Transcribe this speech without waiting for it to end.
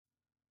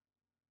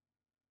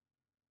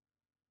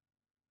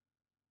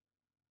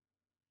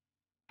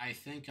I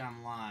think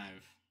I'm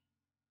live.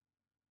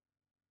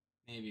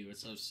 Maybe.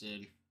 What's up,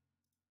 Sid?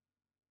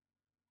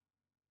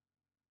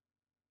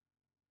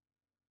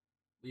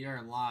 We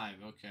are live.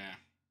 Okay.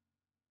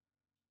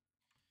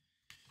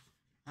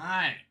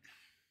 Alright.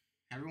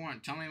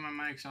 Everyone, tell me my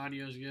mic's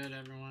audio is good,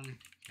 everyone.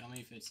 Tell me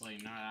if it's,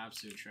 like, not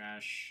absolute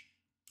trash.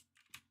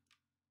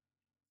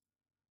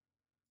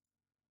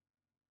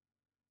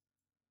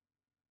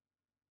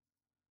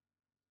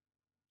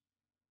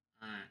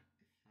 Alright.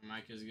 My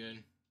mic is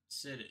good.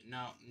 Sid,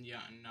 no,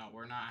 yeah, no,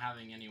 we're not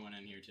having anyone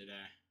in here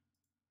today.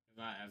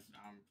 I'm just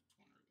want to remove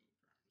parameters real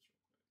quick.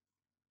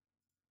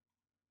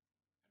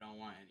 I don't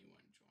want anyone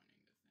joining the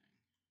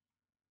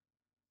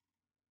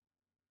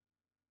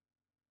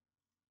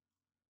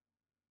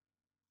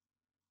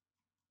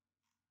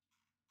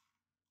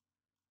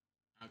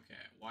thing.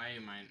 Okay, why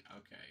am I...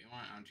 Okay, you know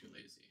what? I'm too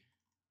lazy.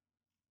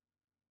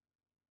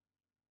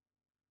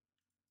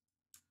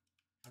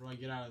 How do I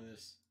get out of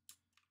this?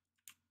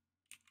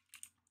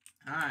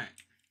 Alright.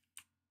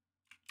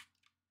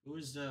 Who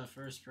is the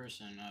first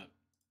person up?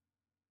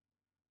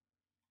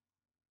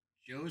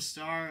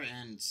 Joestar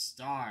and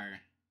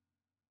Star.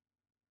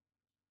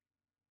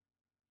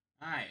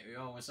 Alright,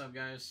 yo, what's up,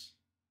 guys?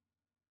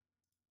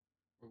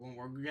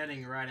 We're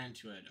getting right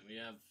into it. We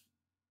have...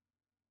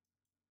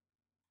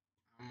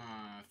 I'm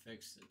gonna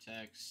fix the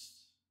text.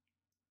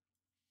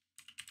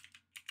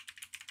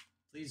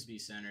 Please be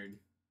centered.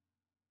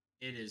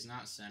 It is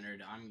not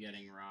centered. I'm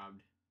getting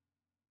robbed.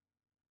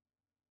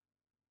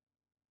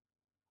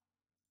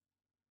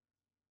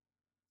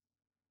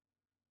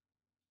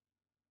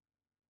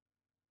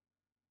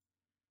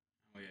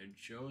 We have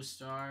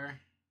Joestar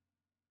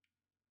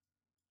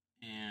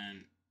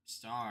and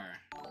Star.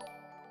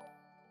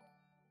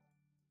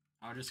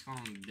 I'll just call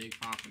him Big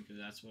Papa because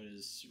that's what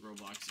his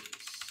Roblox is.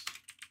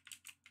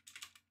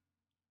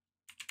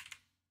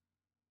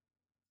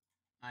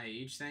 Alright,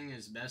 each thing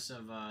is best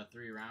of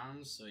 3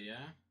 rounds, so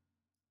yeah.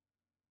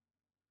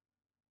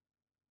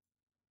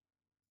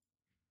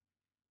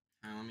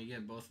 Alright, let me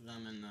get both of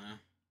them in the...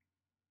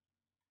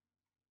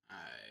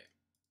 Alright.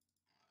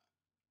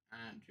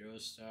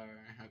 Joestar.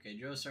 Okay,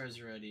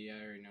 Joestar's ready. I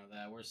already know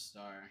that. Where's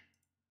Star?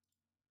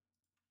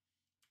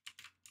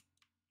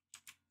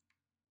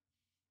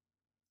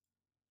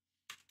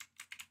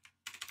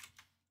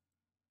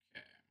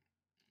 Okay.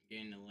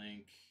 Getting the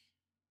link.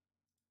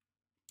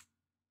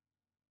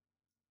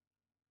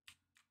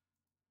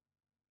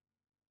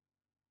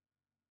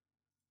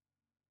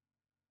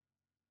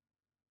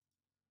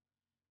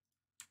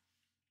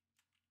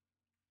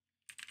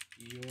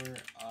 You're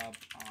up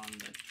on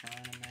the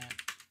tournament.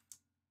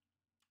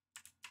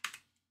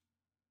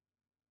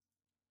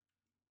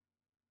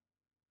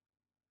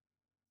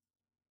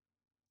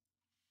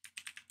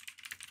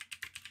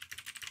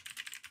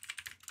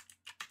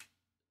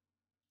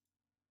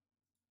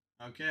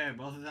 Okay,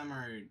 both of them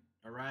are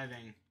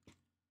arriving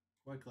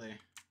quickly. Gotta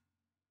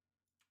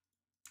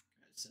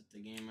set the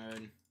game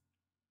mode.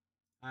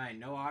 Alright,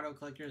 no auto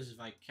clickers. If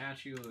I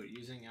catch you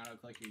using auto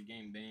clicker,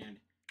 game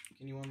banned.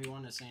 Can you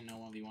 1v1 to say no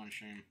 1v1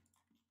 stream?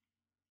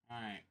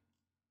 Alright.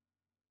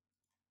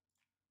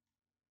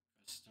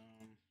 Custom.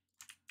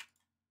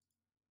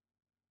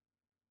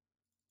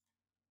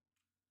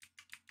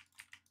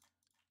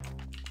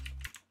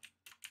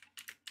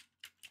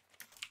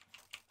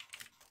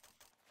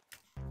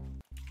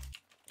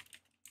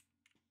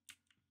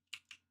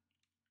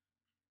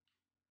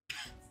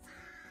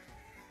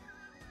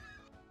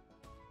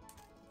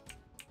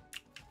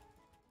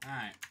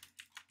 Alright.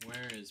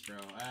 Where is bro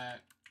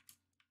at?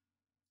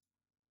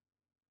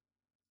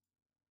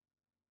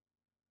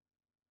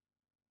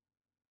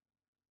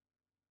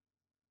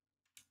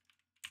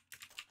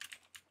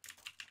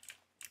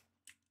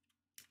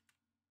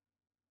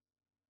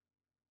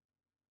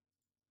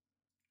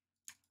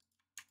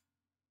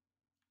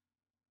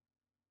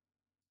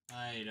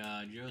 Alright,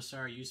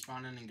 Joestar, you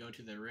spawn in and go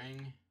to the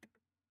ring.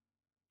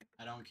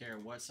 I don't care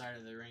what side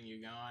of the ring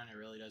you go on, it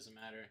really doesn't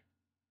matter.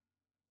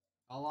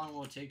 How long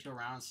will it take to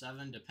round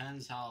 7?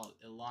 Depends how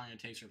long it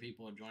takes for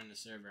people to join the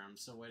server. I'm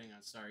still waiting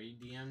on Star. He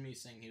DM'd me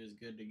saying he was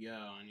good to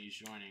go and he's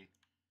joining.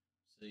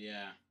 So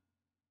yeah.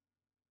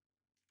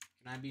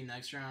 Can I be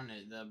next round?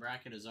 The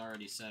bracket is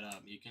already set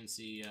up. You can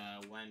see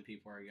when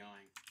people are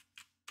going.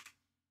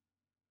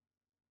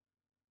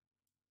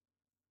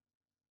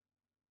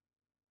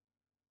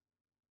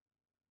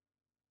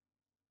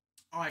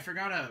 Oh, I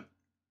forgot to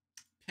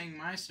ping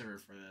my server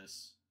for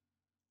this.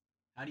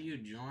 How do you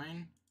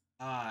join?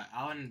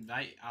 I'll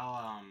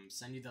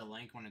send you the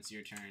link when it's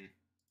your turn.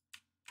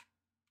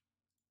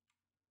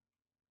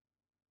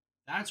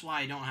 That's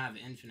why I don't have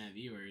infinite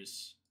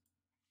viewers.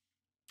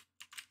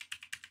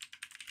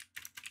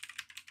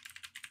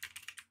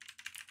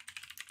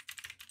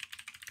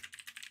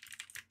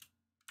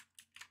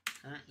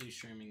 Currently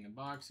streaming a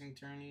boxing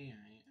tourney.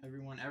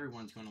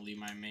 Everyone's going to leave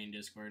my main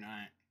Discord.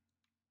 Alright.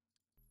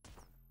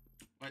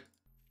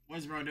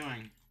 What's bro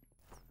doing?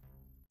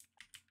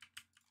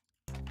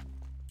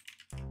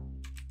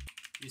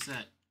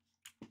 Reset.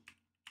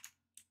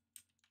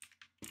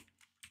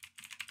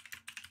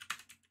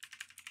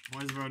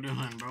 What is bro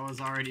doing? Bro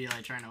was already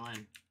like trying to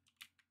win.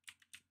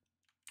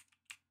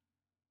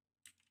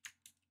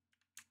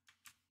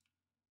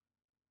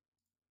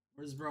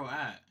 Where's bro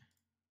at?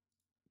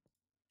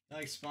 I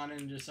like spawned in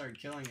and just started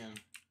killing him.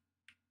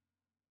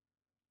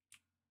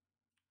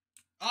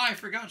 Oh, I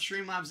forgot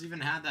Streamlabs even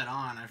had that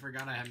on. I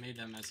forgot I had made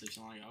that message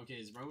so long ago. Okay,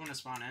 is bro gonna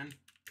spawn in?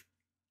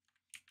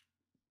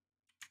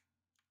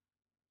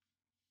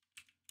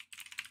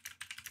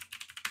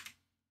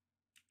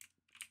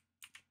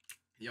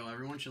 Yo,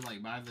 everyone should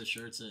like buy the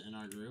shirts in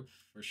our group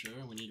for sure.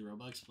 We need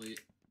Robux, please.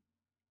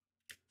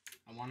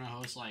 I want to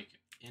host like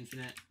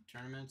infinite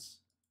tournaments.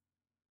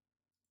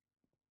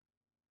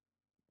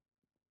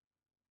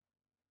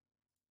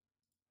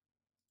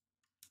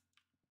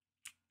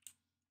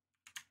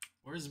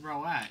 Where's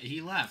bro at? He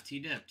left. He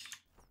dipped.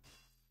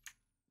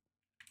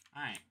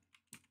 Alright.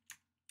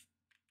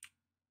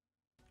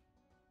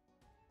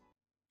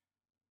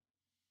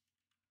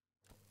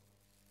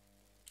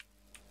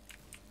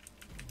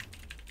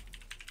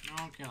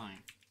 No killing.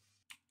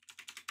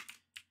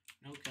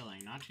 No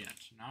killing. Not yet.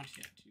 Not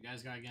yet. You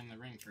guys gotta get in the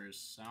ring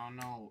first. I don't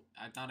know.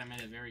 I thought I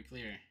made it very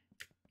clear.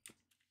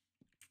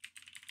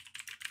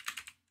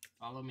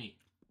 Follow me.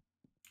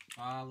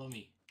 Follow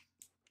me.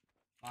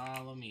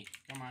 Follow me.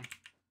 Come on.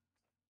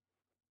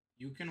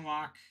 You can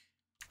walk.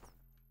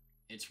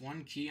 It's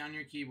one key on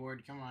your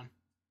keyboard. Come on.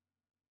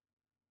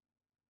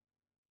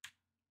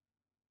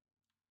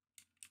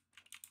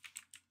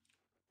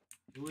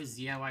 Who is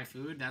DIY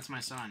food? That's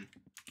my son.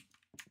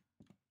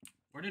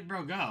 Where did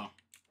bro go?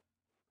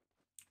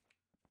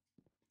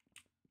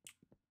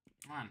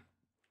 Come on.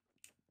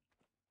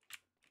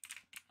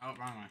 Oh,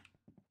 wrong way.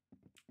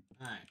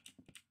 Alright.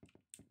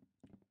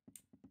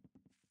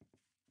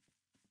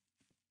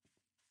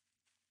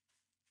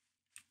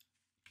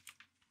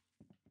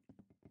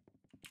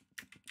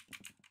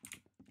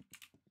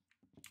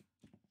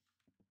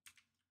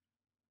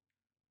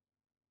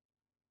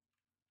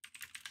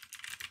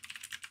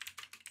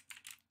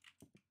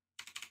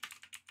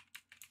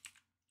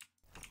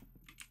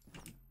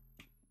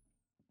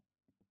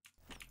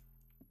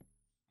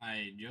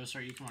 Alright,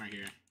 Joestar, you come over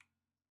here.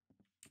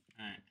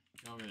 Alright,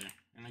 go over there.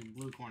 In the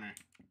blue corner.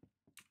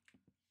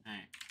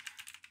 Alright.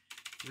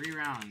 3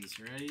 rounds.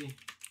 Ready?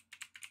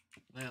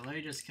 Let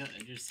me just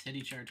hit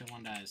each other till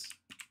one dies. Is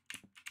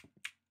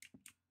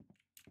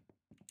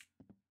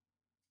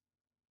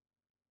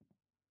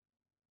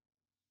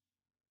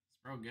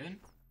bro good?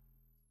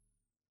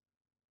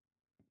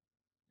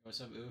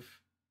 What's up, oof?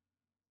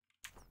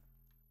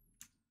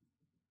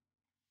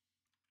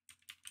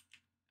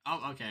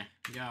 Oh, okay.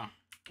 Go.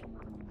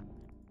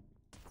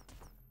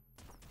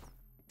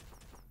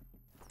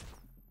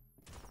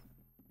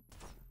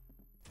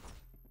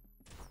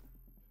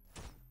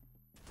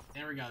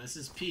 There we go. This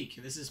is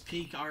peak. This is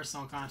peak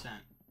Arsenal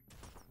content.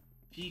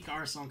 Peak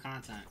Arsenal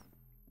content.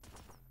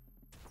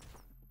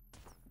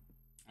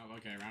 Oh,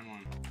 okay. Round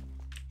 1.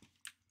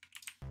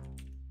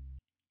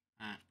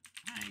 I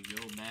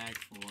go back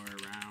for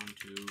round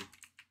 2. Go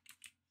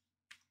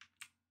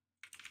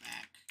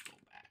back.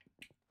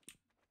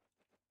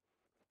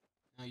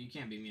 No, you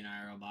can't beat me in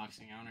IRL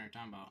boxing. I don't know what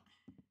you're talking about.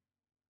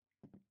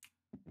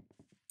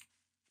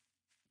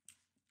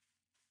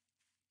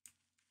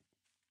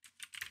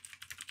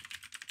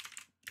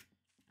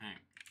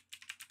 Alright.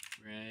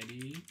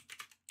 Ready?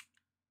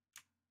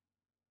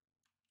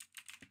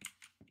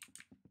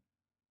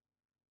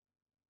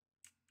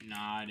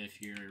 Nod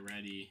if you're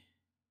ready.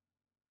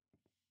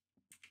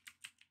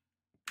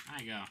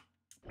 I go.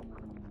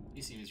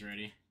 He seems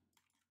ready.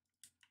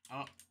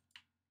 Oh.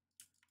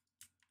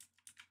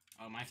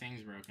 Oh, my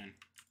thing's broken.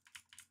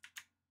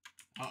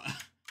 Oh,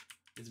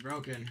 it's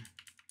broken.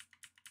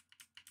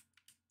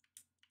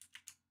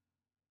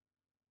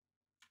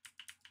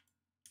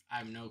 I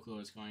have no clue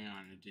what's going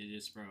on. It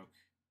just broke.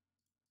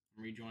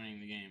 I'm rejoining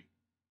the game.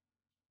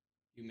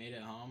 You made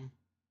it home?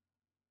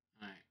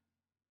 Alright.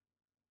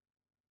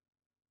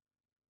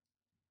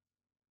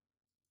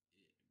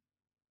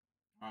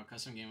 Wow,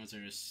 custom game modes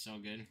are just so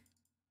good.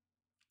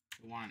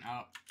 Who won?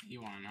 Oh, he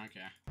won.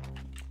 Okay.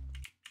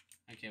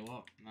 Okay,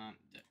 well, not...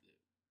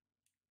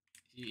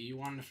 He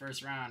won the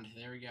first round.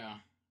 There we go.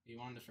 He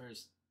won the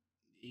first.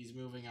 He's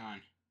moving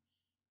on.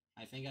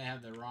 I think I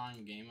have the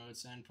wrong game mode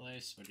set in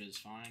place, which is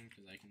fine,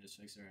 because I can just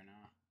fix it right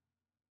now.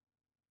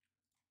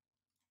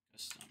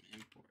 Custom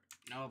import.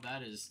 No,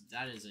 that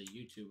is a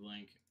YouTube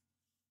link.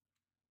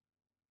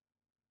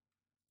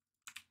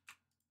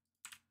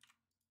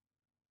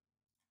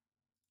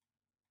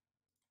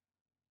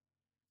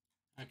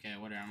 Okay,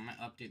 whatever. I'm gonna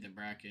update the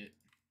bracket.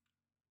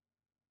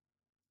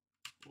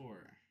 4.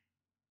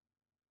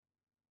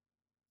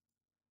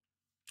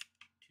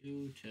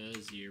 2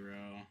 to 0.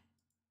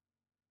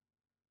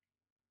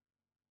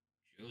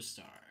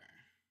 Joestar.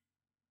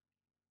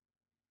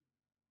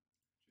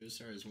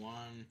 Joestar is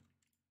 1.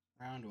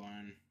 Round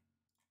 1.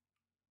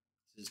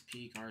 This is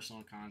peak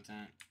Arsenal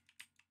content.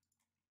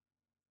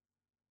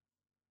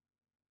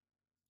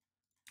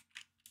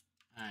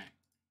 Alright.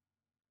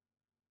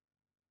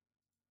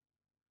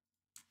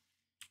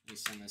 Let me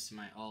send this to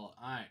my alt.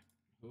 Alright.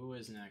 Who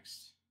is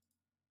next?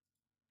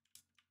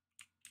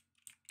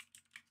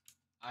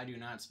 I do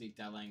not speak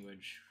that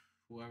language.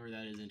 Whoever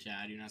that is in chat,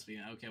 I do not speak.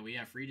 Okay, we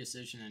have free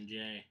decision and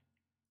J.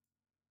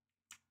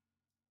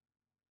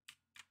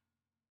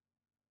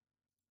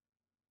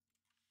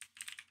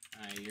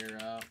 Alright, you're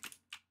up.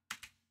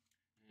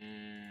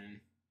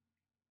 And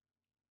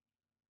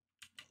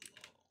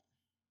below.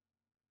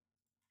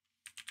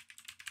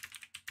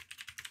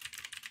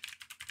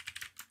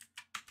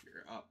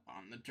 You're up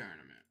on the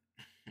tournament.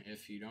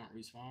 If you don't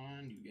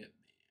respond, you get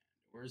banned.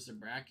 Where's the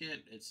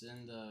bracket? It's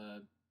in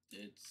the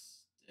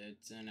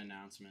it's in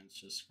announcements.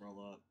 Just scroll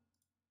up.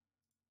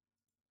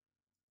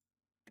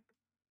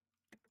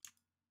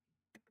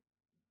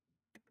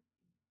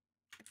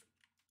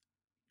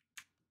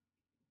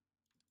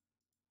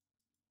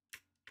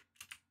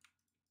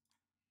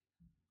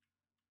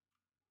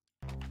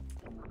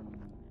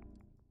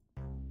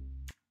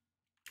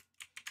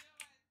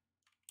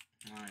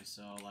 Alright,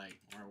 so like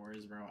where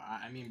is bro?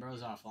 I mean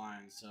bro's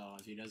offline, so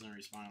if he doesn't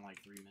respond in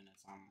like 3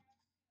 minutes,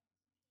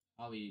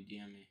 I'll be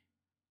DM me.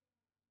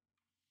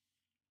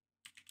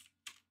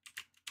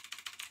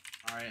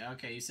 Alright,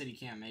 okay, you said he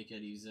can't make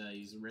it.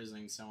 He's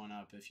rizzling someone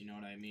up, if you know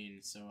what I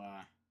mean. So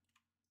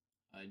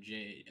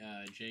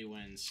Jay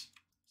wins.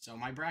 So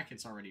my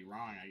bracket's already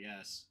wrong, I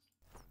guess.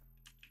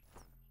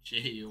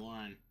 Jay, you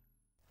won.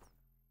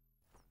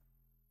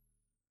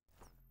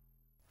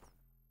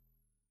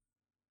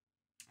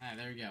 Alright,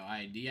 there we go.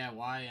 Alright,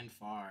 DIY and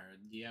FAR.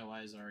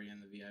 DIY is already in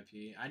the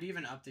VIP. I'd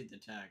even update the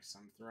text.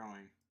 I'm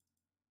throwing.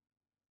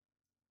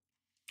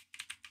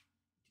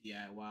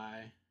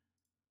 DIY.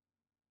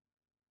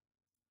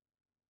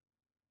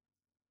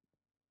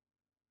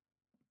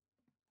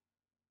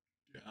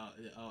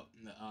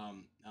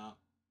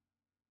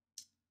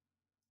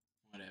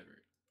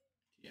 Whatever.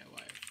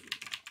 DIY.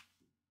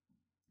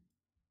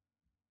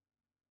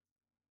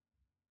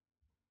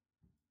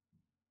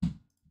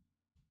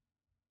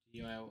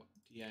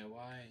 DIY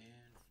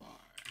and FAR.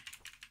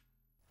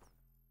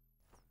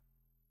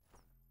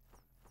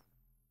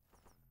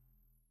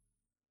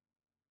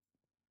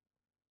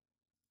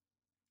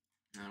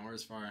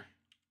 Where's FAR?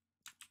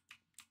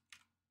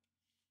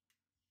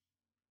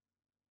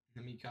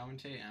 Let me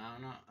commentate. I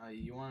don't know.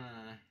 You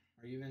wanna?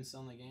 Are you even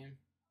still in the game?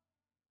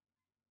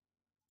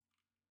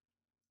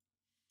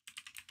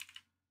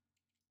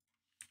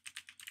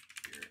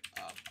 You're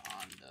up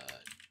on the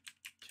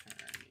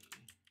tourney.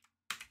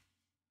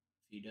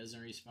 If he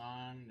doesn't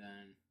respond,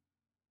 then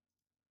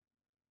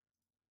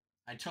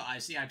I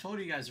told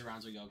you guys the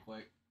rounds would go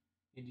quick.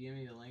 Hey, DM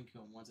me the link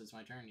once it's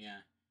my turn.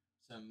 Yeah.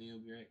 What's up, Mew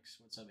Bricks?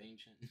 What's up,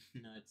 Ancient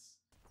Nuts?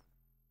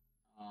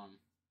 Alright.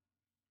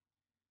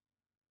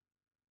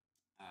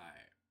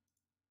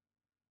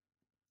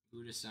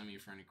 Who just sent me a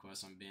friend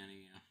request? I'm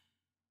banning you.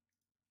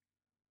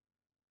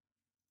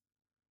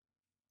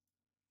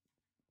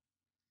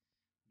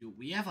 Dude,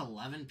 we have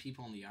 11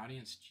 people in the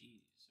audience.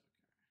 Jeez.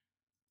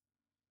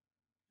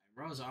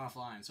 Okay. Bro's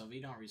offline, so if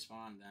he don't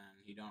respond, then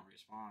he don't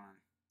respond.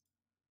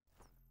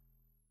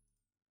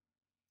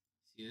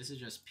 See, this is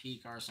just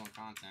peak Arsenal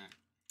content.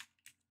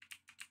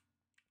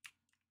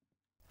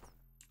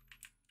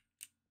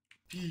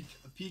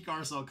 Peak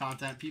Arsenal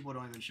content. People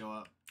don't even show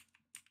up.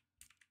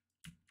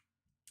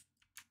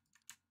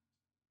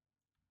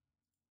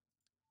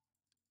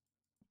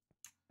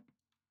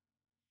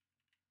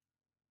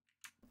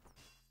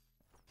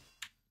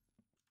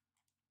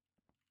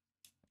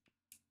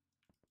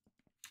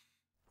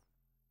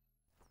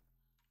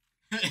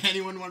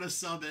 Anyone want to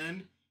sub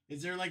in?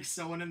 Is there like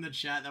someone in the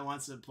chat that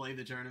wants to play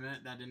the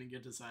tournament that didn't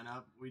get to sign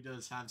up? We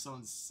just have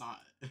someone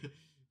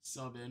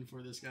sub in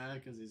for this guy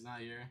because he's not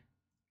here.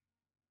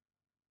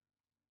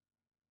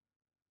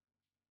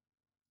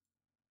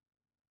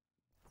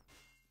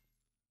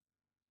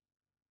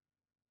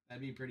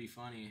 That'd be pretty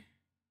funny.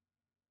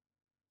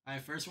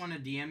 Alright, first one to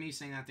DM me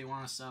saying that they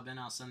want to sub in,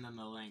 I'll send them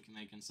the link and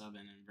they can sub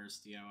in and verse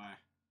DIY.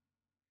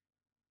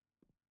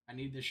 I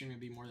need this stream to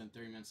be more than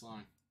 30 minutes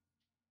long.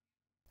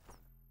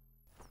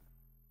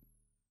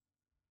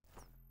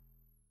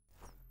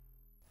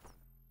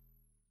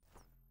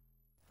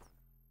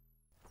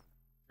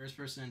 First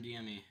person to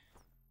DM me.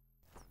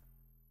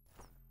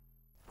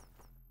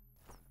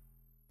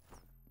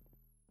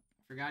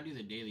 I forgot to do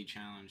the daily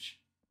challenge.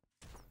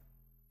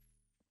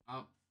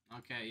 Oh,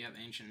 okay, yep,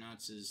 Ancient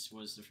Nuts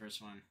was the first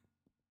one.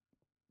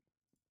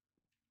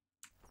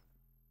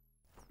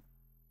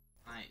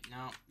 Alright,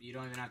 no, you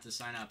don't even have to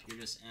sign up. You're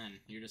just in.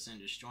 You're just in.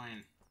 Just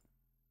join.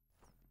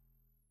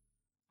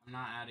 I'm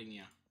not adding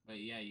you, but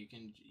yeah, you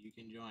can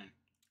join.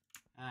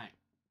 Alright.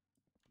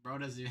 Bro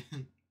doesn't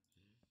even...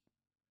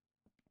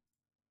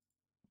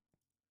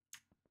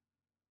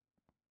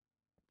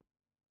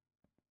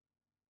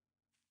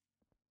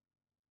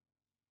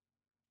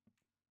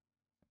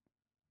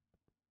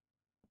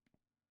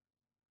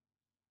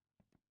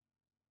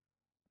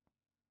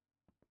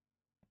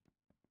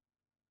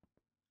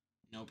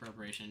 No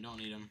preparation. Don't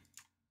need them.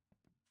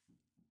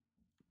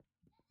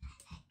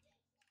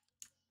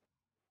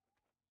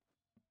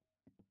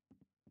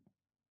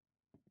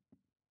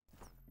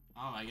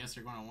 Oh, I guess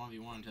they're going to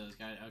 1v1 to this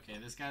guy. Okay,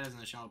 this guy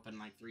doesn't show up in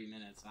like 3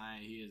 minutes.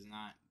 He is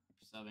not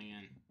subbing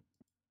in.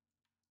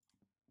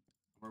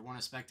 or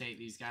want to spectate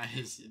these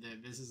guys.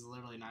 This is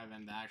literally not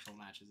even the actual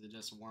matches. It's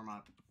just warm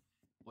up.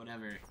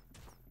 Whatever.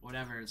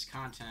 Whatever, it's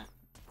content.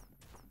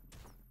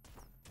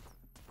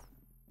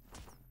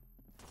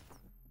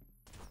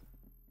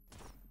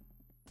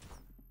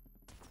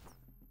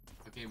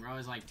 Okay, bro,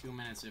 it's like 2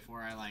 minutes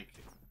before I like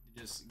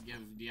just give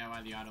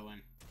DIY the auto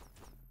win.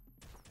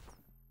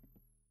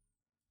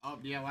 Oh,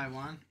 DIY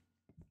won.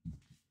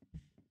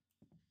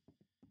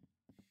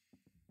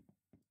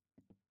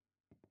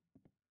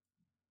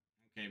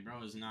 Okay,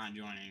 bro is not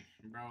joining.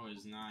 Bro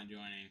is not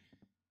joining.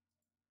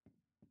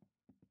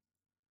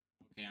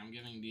 Okay, I'm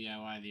giving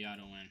DIY the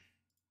auto win.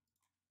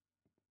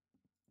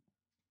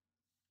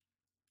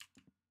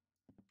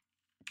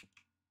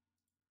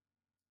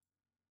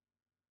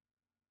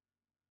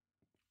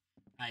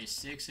 Nice,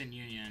 6 in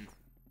Union.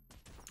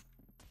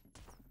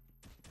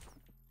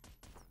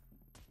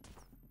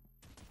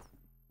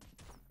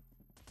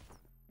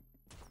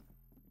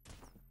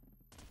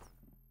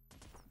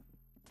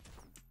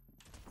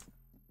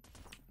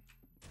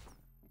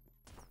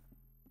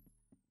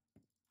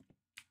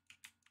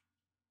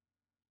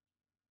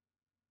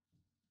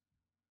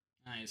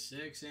 Nice,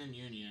 6 in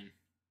Union.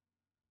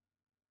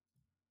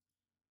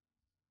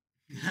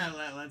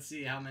 Let's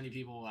see how many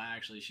people will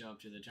actually show up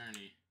to the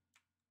tourney.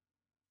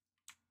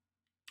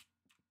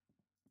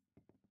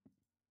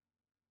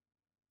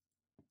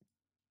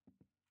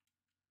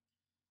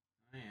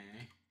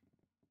 Okay.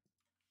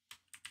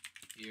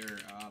 You're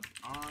up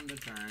on the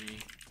tourney.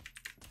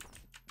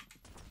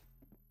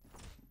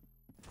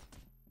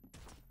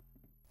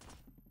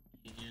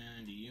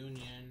 And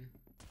Union.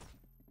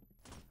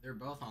 They're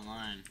both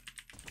online.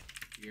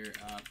 You're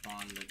up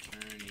on the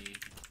tourney.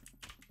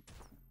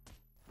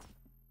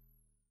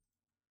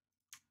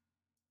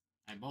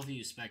 Alright, both of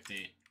you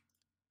spectate.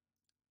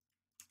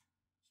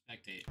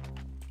 Spectate.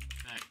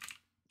 Spec.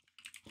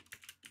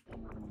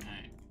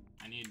 Alright.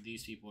 I need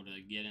these people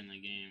to get in the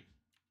game.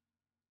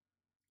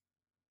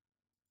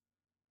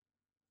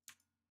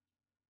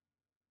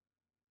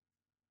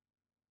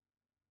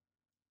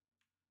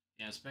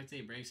 Yeah,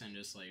 spectate breaks and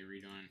just like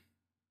rejoin.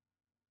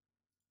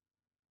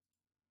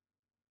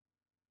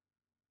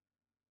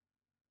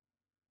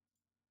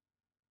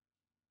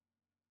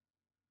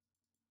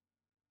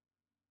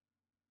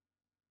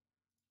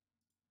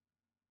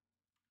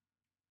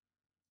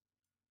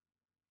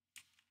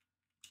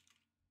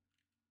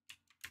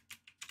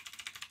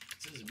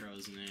 What's this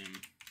bro's name?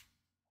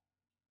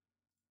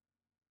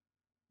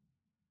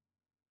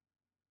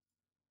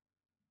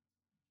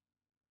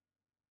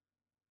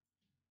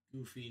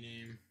 Goofy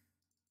name.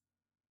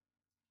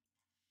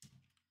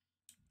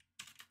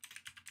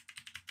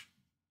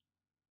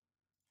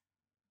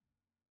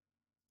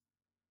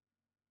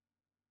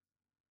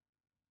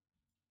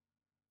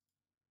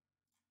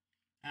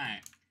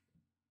 Alright.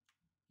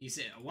 He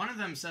said one of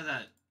them said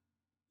that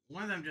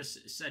one of them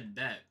just said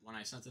bet when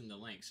I sent them the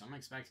link, so I'm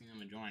expecting them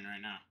to join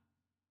right now.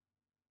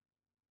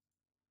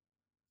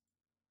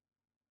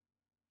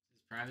 This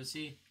is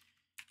privacy.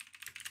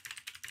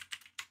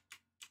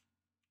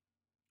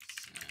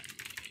 Send me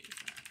a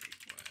friend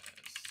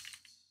request.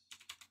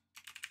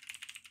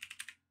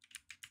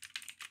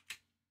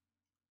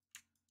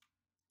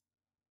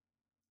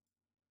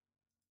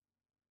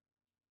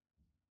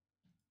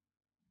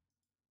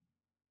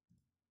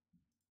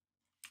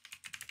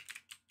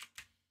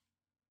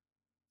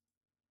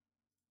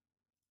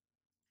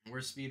 We're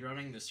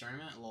speedrunning this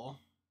tournament, lol.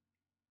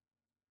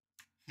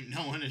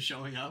 No one is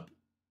showing up.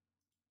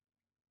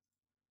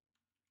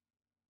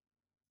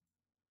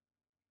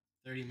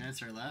 30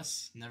 minutes or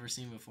less. Never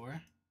seen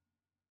before.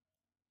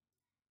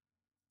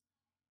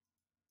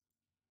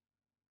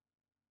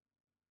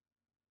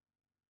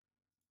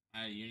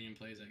 Union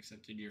plays. I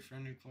accepted your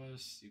friend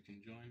request. You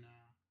can join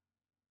now.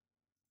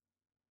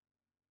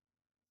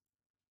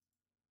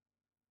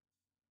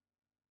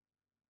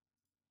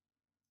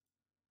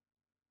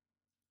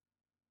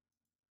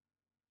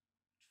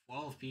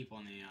 $12 people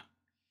in the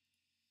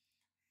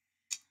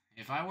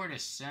If I were to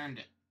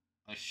send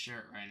a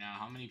shirt right now,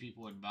 how many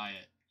people would buy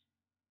it?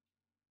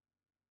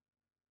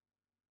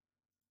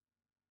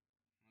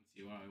 Let's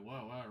see,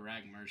 what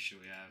rag merch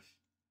should we have?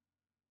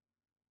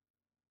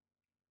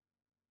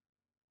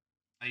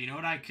 You know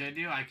what I could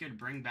do? I could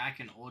bring back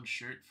an old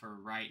shirt for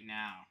right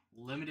now.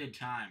 Limited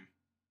time.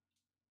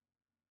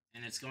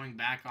 And it's going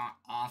back on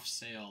off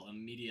sale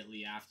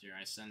immediately after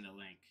I send a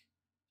link.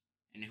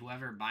 And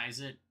whoever buys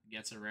it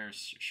gets a rare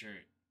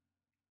shirt.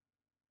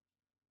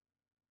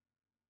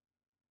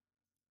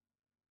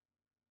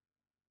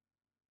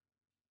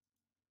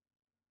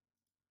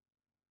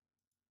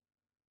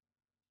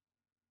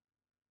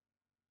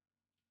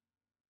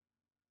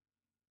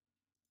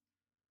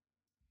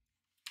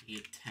 You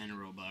get 10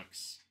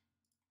 Robux.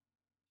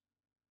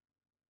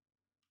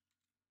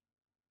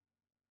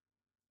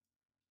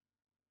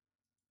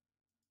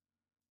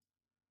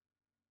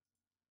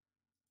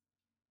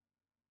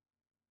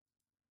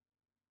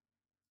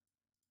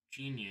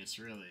 Genius,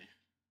 really.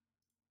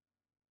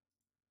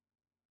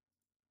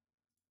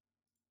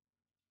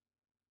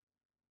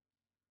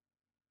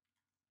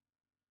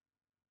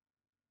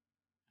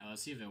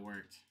 let's see if it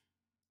worked.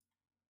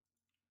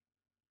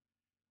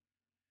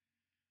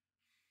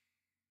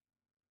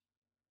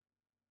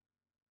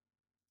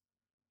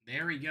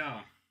 There we go.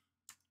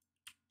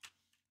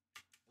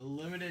 A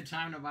limited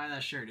time to buy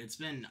that shirt. It's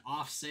been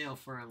off sale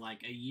for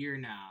like a year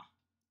now.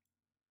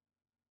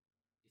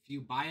 If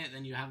you buy it,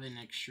 then you have an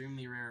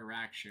extremely rare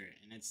rack shirt,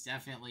 and it's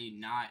definitely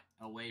not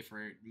a way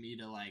for me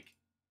to like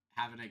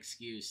have an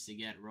excuse to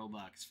get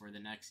Robux for the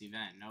next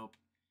event. Nope.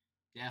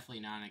 Definitely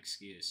not an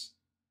excuse.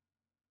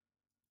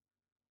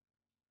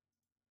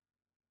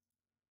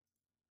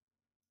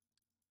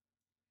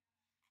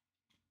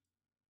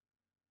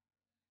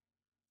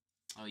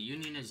 Oh,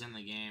 Union is in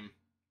the game.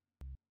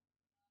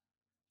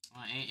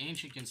 Oh,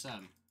 Ancient can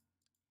sub.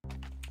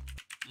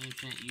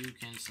 Ancient, you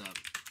can sub.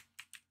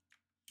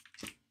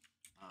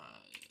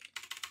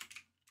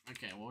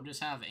 Okay, we'll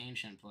just have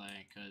Ancient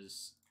play,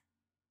 because...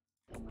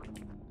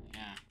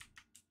 Yeah.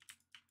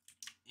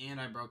 And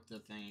I broke the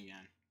thing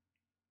again.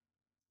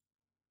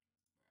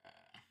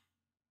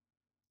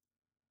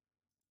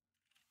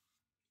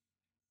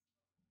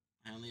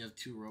 I only have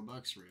 2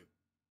 Robux, rip.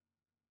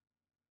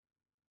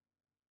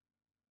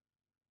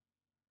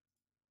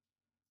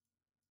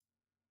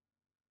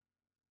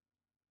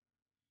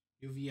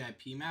 New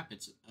VIP map,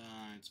 it's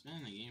been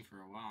in the game for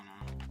a while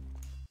now.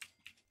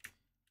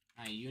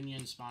 Alright,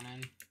 Union spawn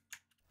in.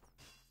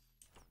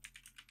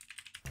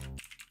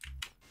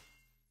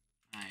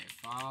 Alright,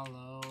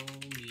 follow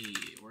me.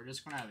 We're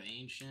just gonna have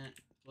Ancient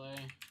play.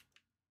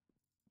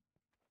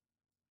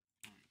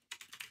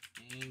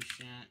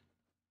 Ancient.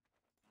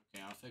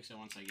 Okay, I'll fix it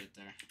once I get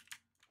there.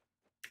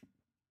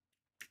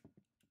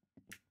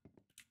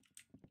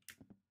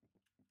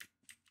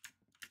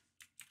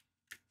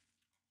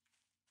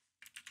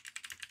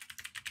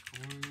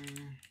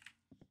 Corner.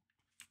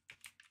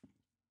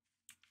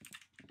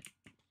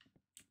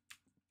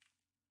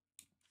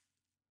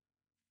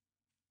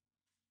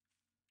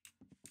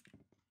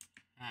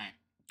 Alright.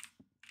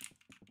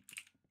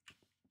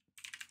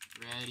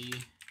 Ready.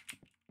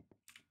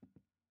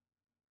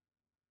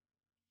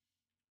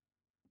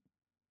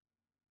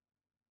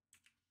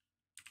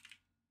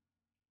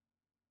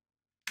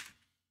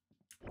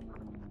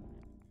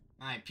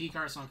 Alright, peak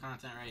Arsenal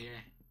content right here.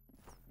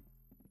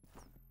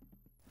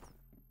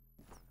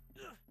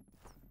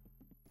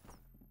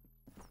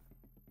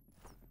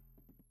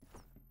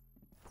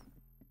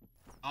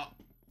 Oh,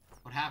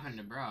 what happened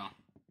to bro?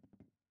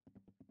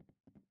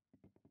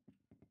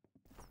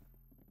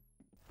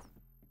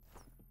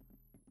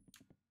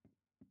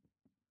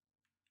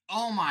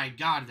 Oh my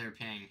god, they're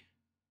ping.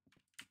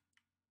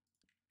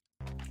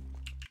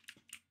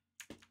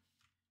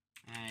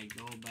 Alright,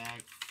 go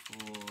back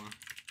for...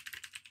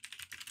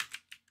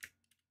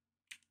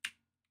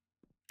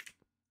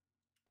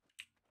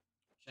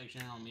 Check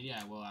general media,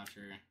 I will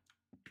after.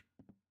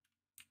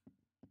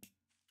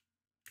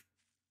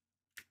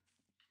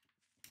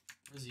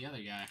 Where's the other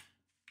guy?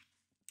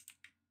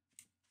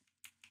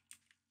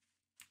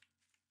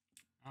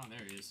 Oh,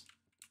 there he is.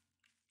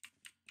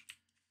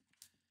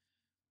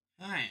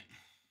 Alright.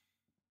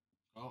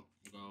 Oh,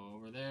 go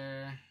over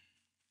there.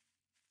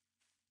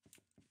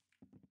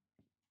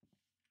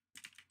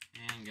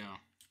 And go.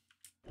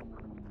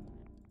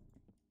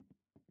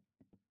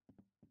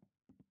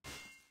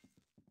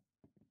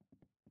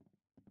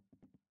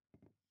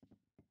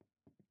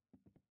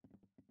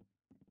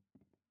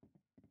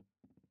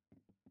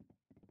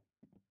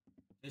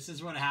 This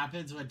is what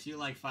happens when 2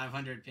 like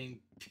 500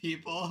 ping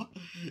people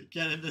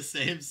get in the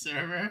same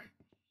server.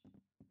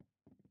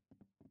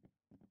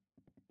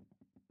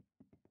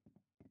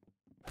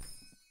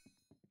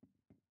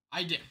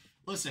 I did.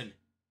 Listen,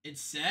 it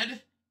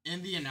said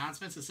in the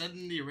announcements, it said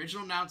in the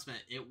original announcement,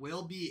 it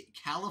will be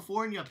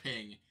California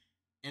ping,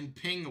 and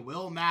ping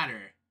will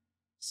matter.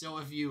 So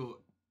if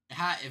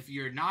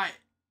you're not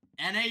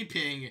NA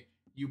ping,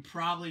 you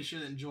probably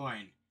shouldn't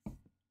join.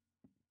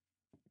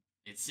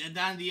 It said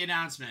that in the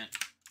announcement.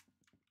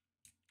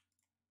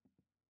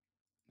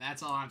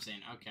 That's all I'm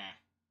saying. Okay.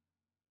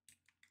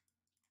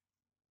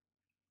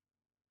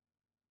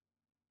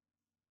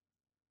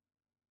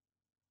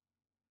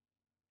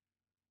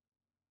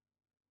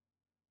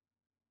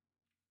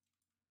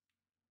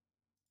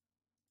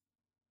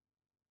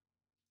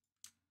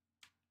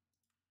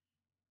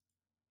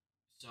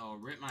 So,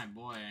 rip my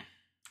boy.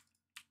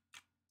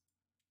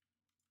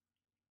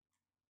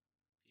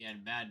 He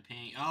had bad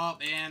ping. Oh,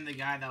 and the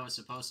guy that was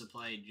supposed to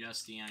play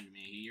just DM'd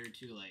me. You're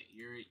too late.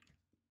 You're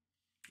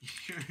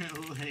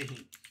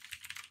late.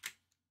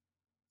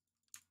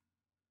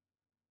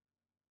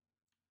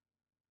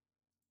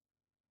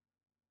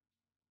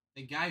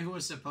 The guy who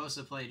was supposed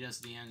to play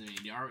just DM'd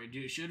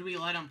me. Should we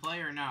let him play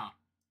or no?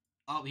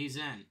 Oh, he's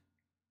in.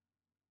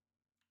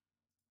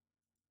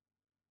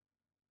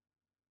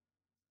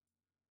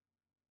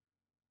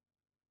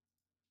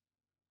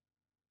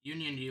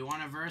 Union, do you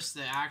want to verse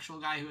the actual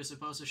guy who was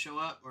supposed to show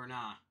up or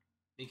not?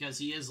 Because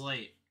he is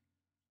late.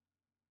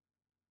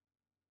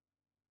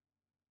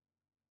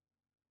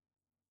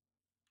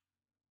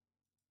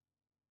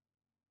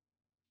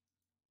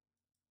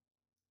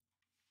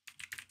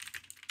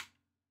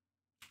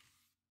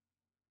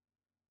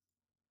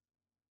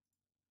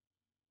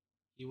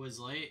 He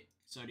was late,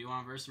 so do you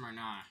want to verse him or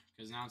not?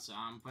 Because now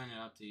I'm putting it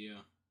up to you.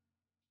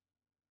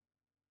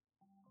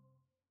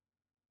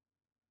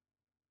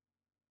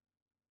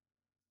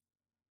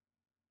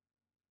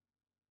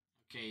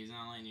 Okay, he's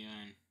not letting you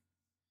in.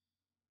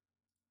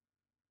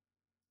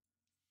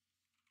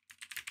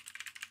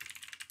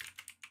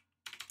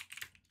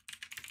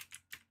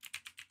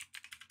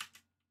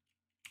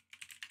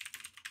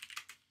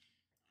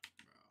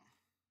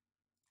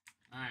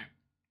 Bro. Alright.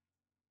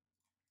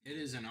 It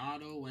is an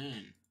auto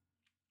win.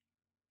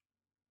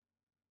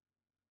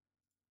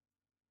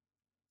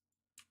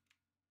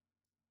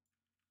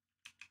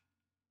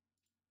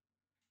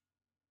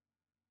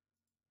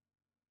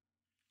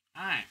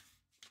 Alright.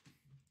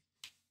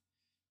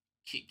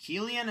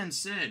 Keelian and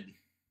Sid.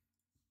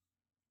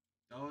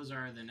 Those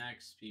are the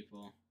next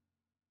people.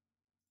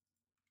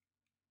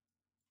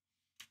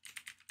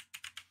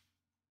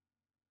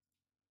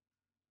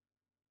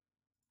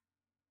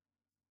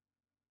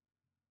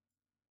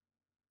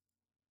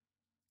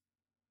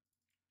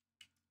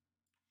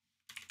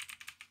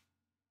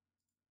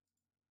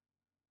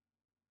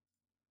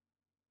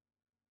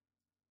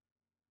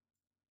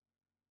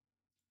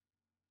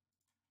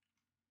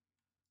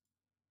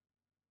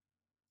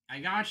 I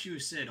got you,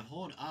 Sid.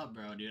 Hold up,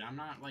 bro, dude. I'm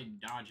not, like,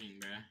 dodging,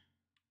 bro.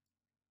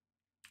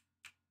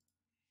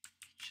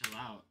 Chill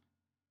out.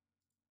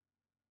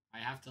 I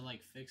have to,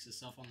 like, fix this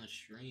stuff on the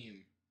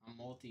stream. I'm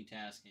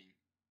multitasking.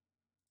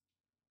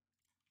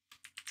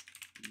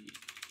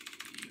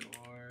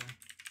 You're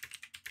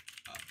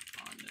up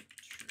on the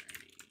tree.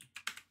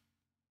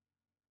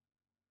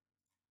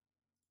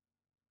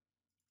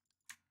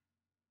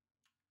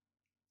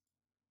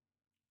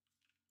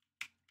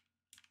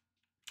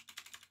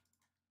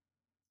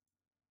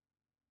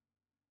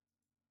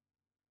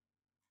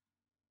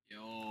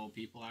 Yo,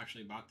 people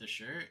actually bought the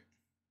shirt?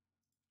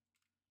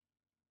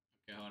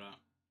 Okay, hold up.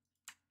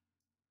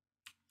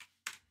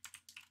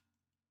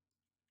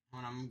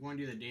 Hold on, I'm going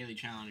to do the daily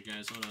challenge,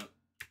 guys. Hold up.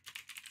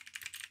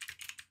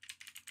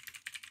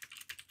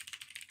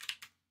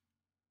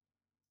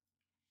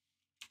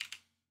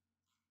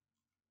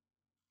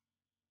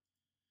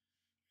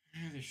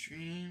 The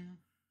stream.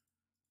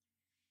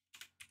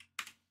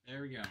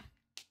 There we go.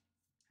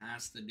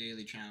 That's the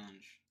daily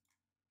challenge.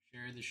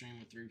 Share the stream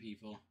with 3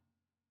 people.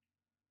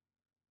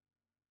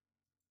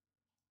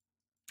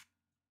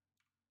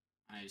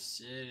 I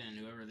Sid and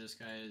whoever this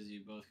guy is,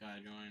 you both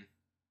gotta join.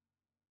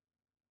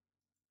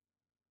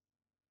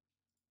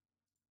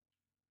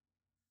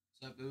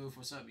 What's up, Oof?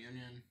 What's up,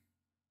 Union?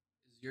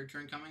 Is your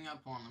turn coming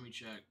up? Hold on, let me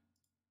check.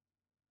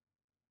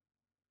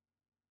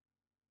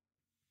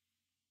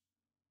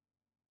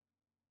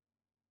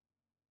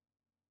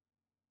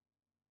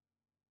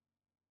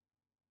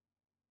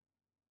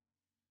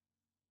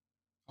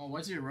 Oh,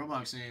 what's your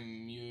Roblox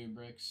name? Mew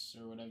Bricks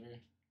or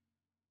whatever.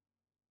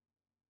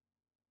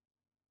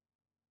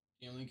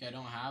 Game link I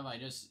don't have. I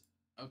just...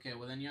 Okay,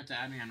 well then you have to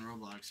add me on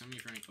Roblox. Send me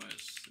a friend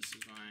request. This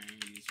is my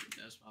user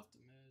desktop the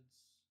mids.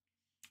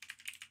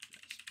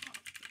 Desktop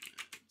the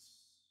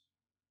mids.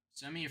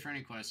 Send me a friend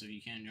request if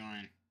you can't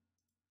join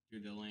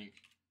through the link.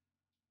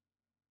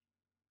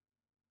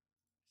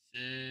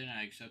 Sid,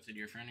 I accepted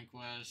your friend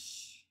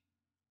request.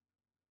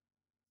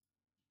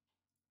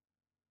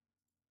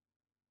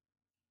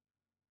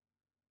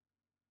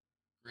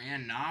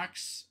 Grand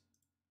Knox?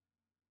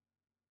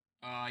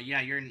 Yeah,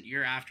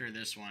 you're after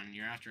this one.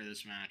 You're after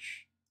this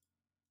match.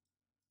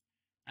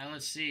 Alright,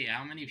 let's see.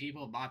 How many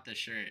people bought the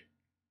shirt?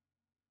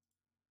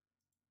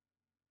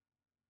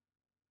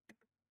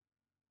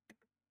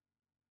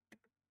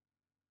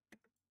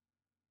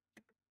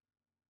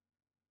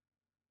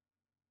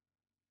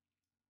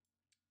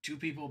 Two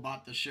people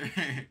bought the shirt.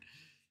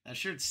 That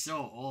shirt's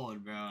so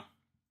old, bro. I'm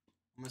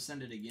gonna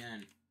send it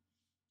again.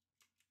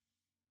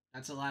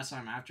 That's the last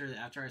time. After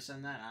I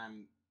send that,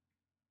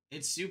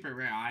 it's super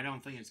rare. I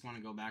don't think it's going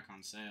to go back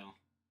on sale.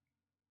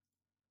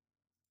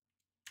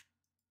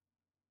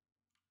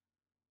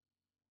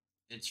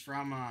 It's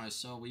from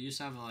so we used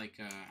to have like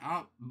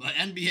but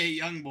NBA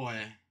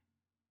Youngboy.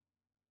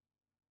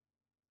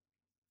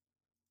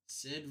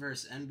 Sid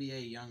versus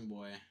NBA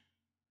Youngboy.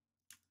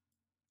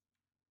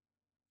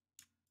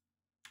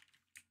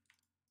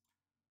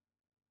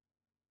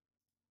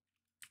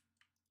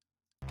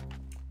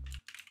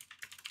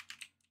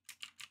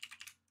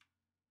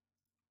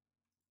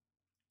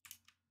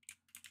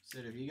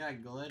 Sid, if you got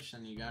glitched,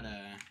 then you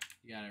gotta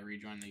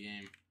rejoin the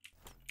game.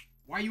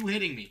 Why are you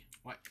hitting me?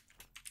 What?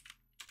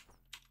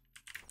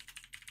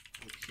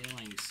 No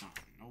killing, son.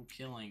 No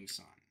killing,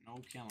 son. No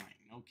killing.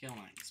 No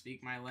killing.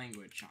 Speak my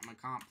language. I'm a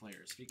comp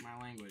player. Speak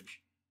my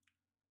language.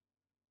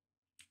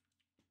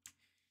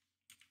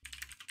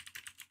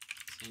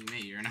 Versing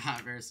me. You're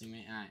not versing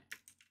me. Alright.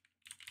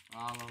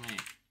 Follow me.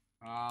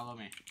 Follow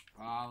me.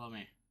 Follow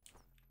me.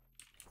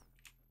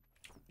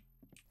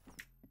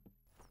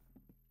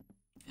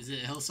 Is it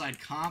Hillside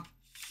Comp?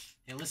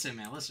 Hey, listen,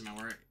 man. Listen,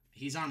 man.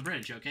 He's on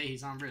bridge, okay?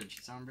 He's on bridge.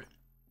 He's on bridge.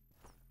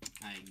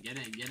 Alright, get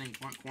in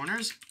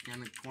corners. Get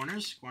in the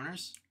corners.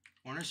 Corners.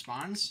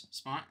 Spawns.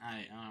 Spawn.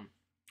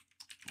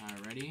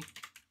 Alright, ready?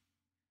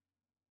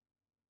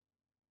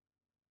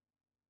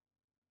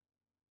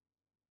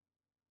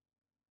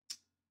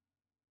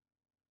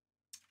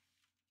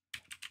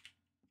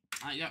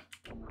 Yep.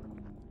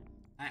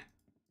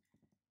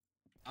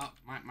 Oh,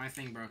 my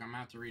thing broke. I'm gonna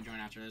have to rejoin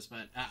after this,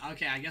 but,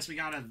 okay, I guess we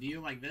got a view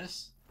like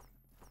this.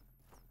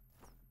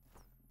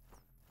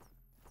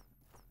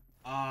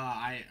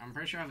 I'm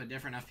pretty sure I have a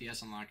different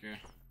FPS unlocker.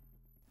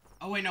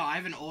 Oh, wait, no, I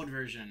have an old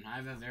version. I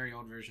have a very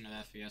old version of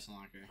FPS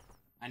unlocker.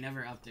 I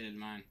never updated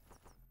mine.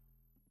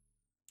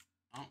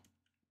 Oh,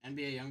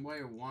 NBA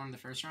Youngboy won the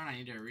first round. I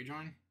need to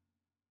rejoin.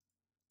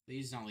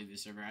 Please don't leave the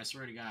server. I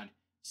swear to God.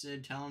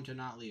 Sid, tell him to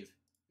not leave.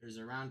 There's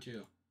a round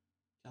 2.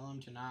 Tell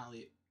him to not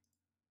leave.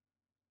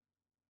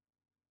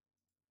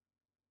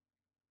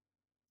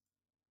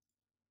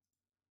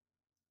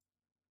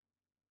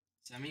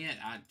 Send me it.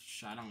 I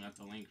don't got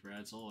the link, bro.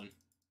 It's old.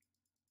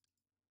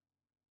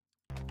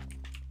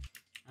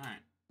 Alright.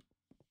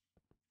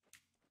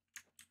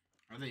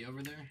 Are they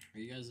over there? Are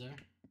you guys there?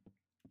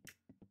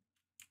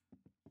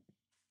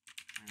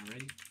 Alright,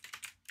 ready?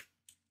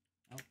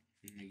 Oh,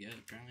 I'm gonna get it.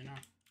 Apparently not.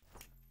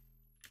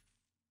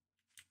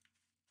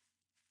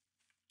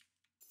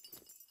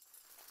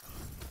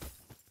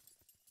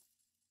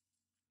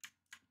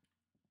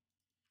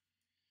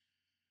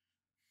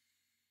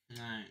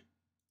 Alright.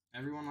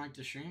 Everyone like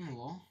to stream?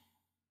 Hello?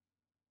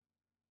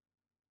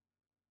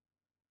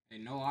 Hey,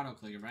 no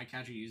autoclicker. If I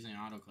catch you using an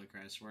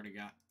autoclicker, I swear to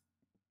God.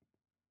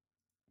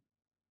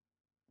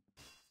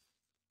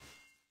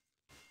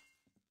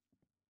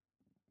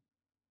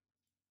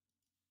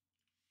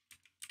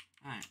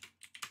 Alright.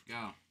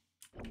 Go.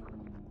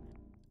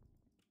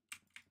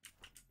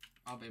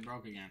 Oh, they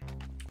broke again.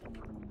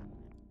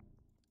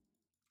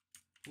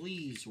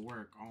 Please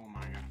work. Oh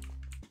my God.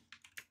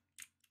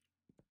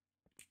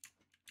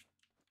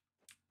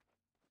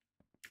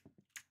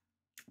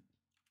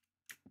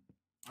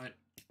 What?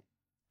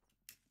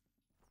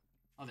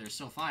 Oh, they're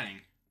still fighting.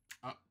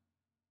 Oh.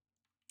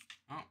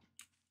 Oh.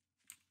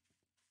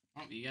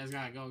 Oh, you guys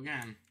gotta go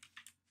again.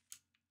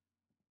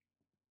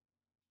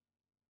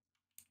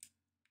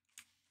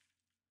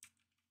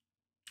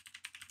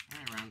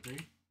 Alright, round 3.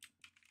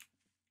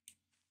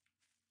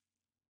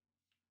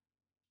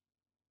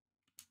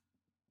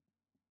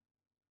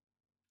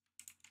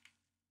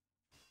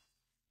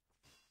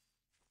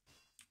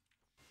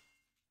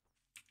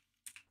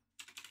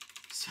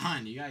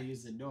 Son, you gotta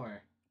use the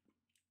door.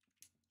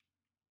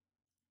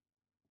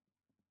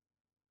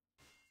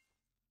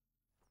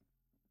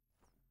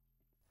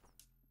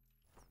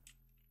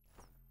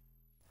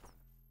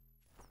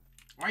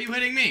 Why are you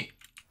hitting me?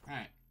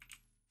 Alright.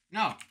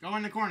 No, go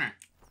in the corner.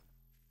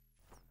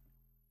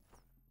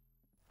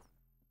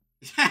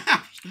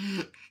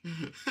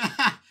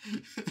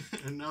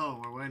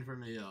 No, we're waiting for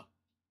me, yo.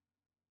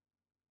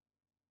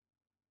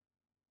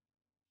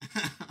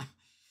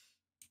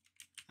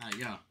 Alright,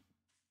 go.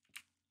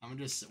 I'm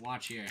gonna just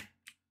watch here.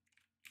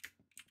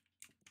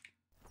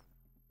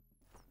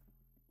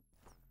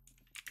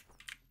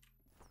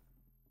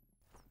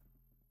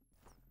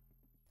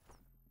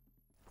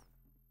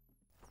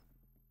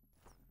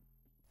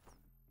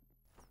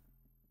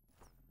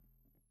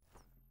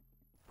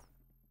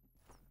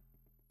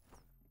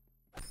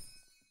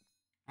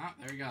 Oh,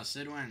 there we go.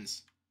 Sid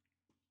wins.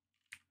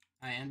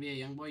 Hi, NBA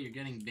Youngboy, you're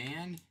getting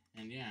banned.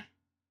 And yeah.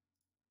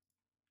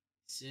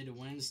 Sid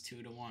wins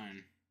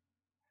 2-1.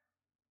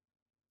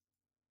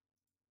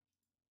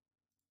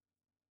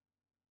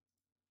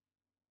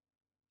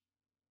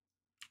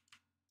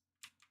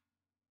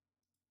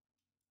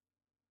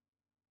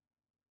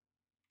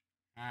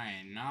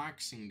 Alright,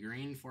 Knox and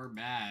green for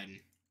bad.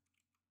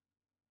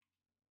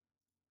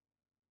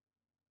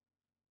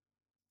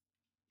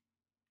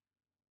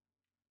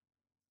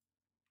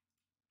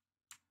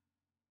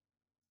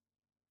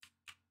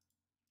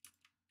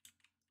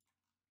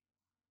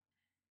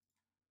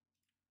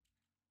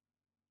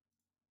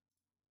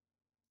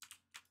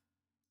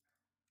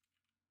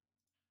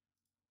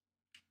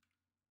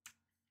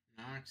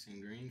 Knox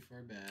and green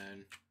for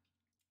bad.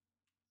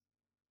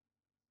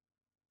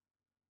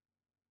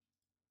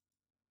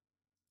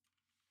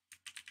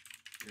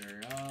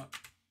 You're up.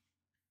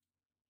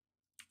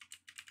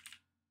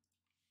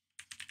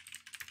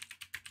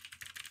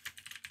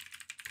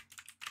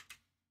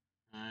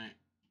 Alright.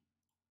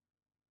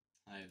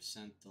 I have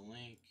sent the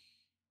link.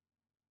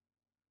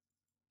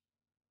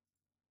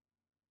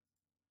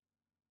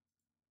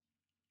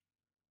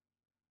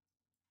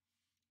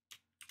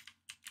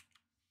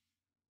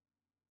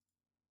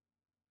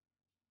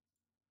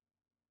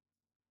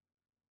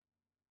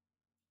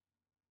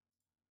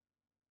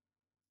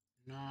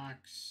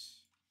 Knox.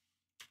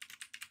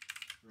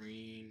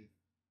 Green.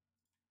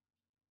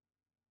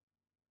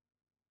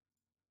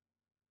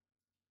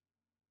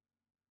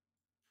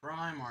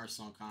 Prime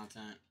Arsenal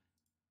content.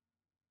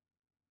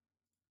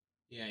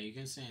 Yeah, you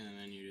can stay in the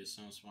menu, just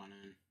don't spawn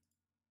in.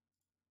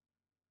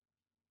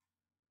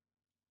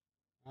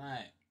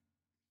 Alright.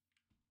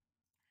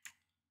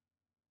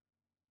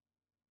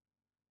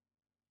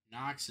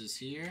 Knox is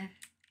here.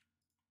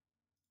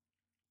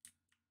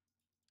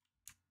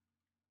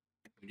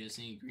 We just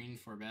need green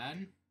for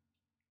bad.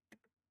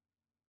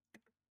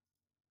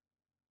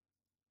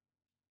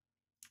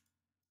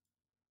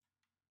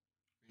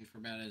 Green for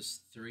about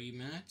as 3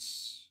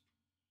 minutes,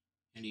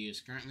 and he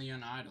is currently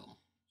on idle.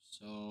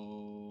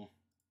 So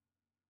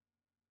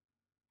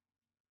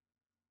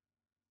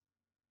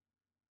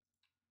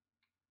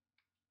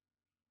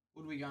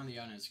what do we got on the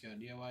audience? Got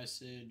DIY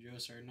Sid, Joe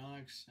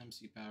Sarnox,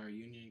 MC Power,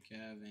 Union,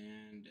 Kev,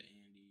 and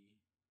Andy.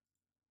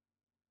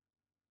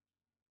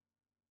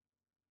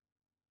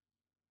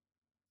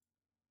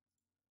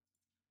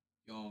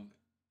 Yo,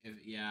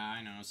 yeah,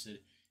 I know, Sid.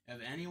 If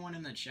anyone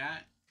in the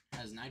chat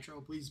has Nitro,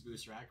 please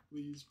boost rack,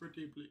 please,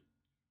 pretty please.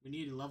 We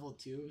need level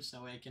 2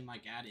 so I can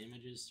like add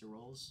images to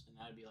roles, and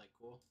that'd be like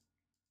cool.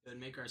 It would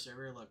make our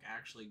server look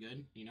actually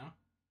good, you know.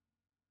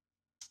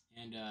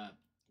 And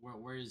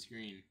where is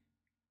Green?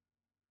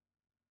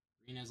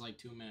 Green has like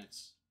 2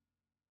 minutes.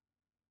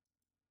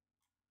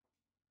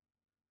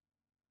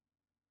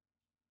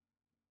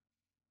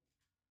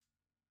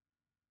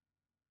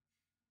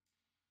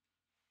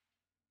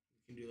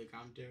 You can do the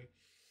commentary.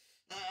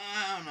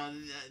 I don't know.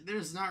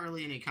 There's not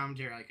really any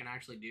commentary I can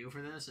actually do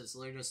for this. It's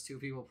literally just 2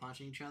 people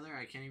punching each other.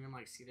 I can't even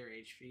like see their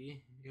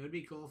HP. It would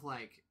be cool if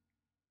like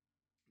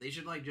they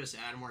should like just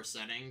add more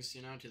settings,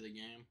 you know, to the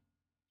game.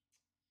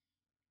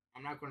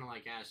 I'm not going to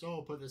like ask,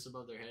 oh, put this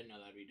above their head. No,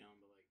 that'd be dumb.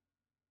 But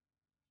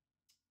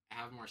like,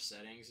 have more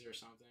settings or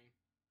something.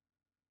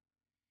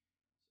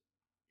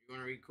 You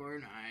want to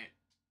record? All right.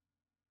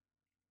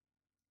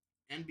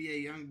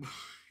 NBA Youngboy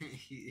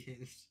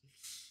is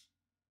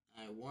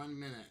 1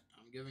 minute.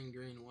 I'm giving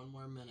Green 1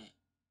 more minute.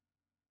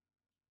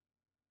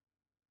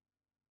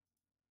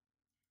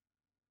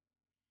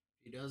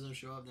 If he doesn't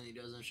show up, then he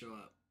doesn't show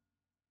up.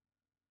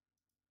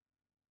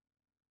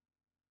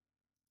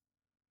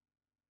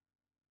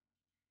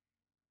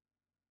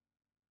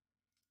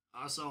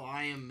 Also,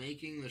 I am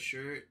making the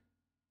shirt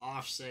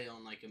off sale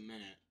in like a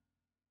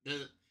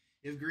minute.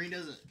 If Green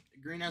doesn't,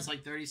 Green has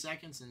like 30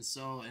 seconds,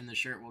 and the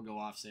shirt will go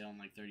off sale in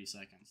like 30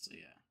 seconds. So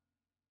yeah.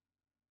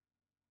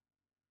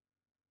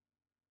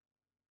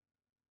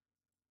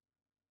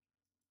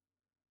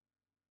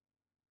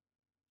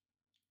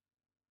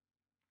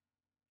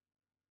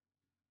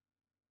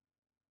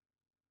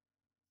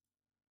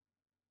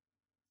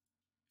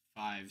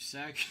 Five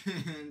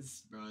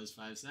seconds, bro. It's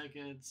 5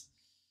 seconds.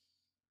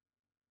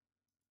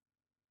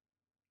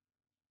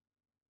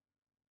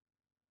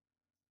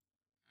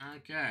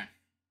 Okay,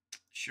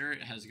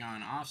 shirt has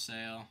gone off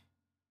sale,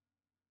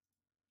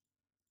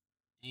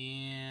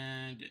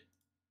 and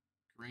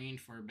Green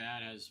for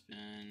bad has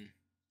been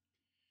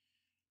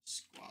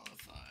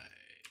disqualified.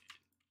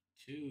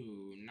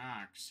 2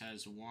 Knox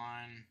has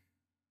won.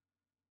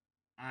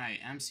 Alright,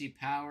 MC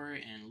Power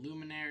and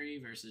Luminary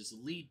versus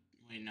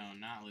Wait, no,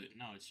 not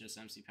no, it's just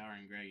MC Power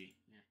and Greggy.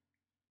 Yeah.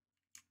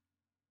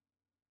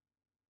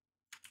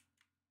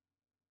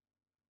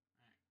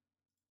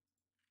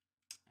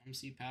 Alright.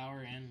 MC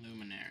Power and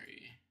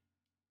Luminary.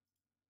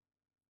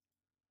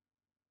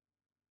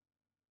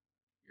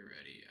 You're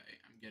ready.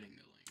 I'm getting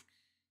the link.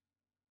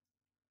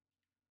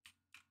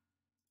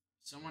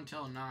 Someone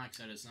tell Knox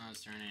that it's not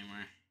his turn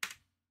anymore.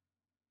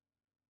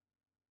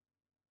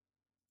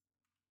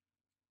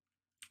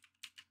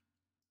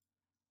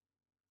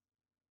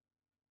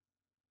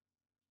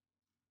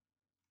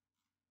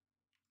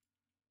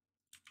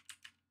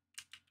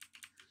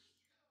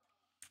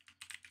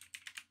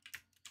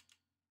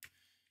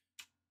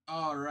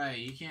 Alright,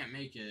 you can't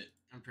make it.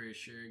 I'm pretty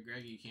sure.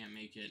 Greggy, you can't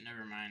make it.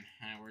 Never mind.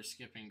 We're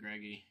skipping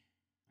Greggy.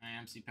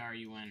 MC Power,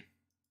 you win.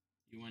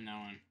 You win that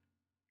one.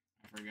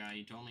 I forgot.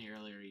 You told me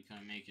earlier you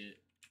couldn't make it.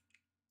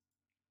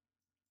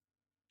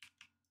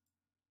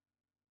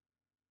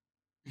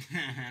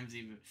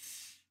 MC.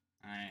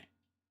 Alright.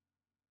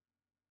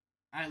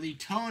 Alright, Lee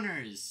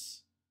Toners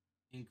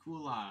and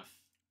Cool Off.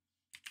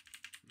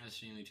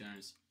 Messaging Lee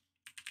Toners.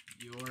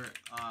 You're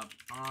up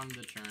on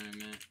the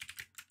tournament.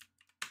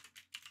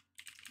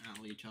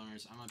 Lee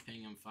Toners. I'm gonna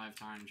ping him 5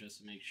 times just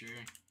to make sure,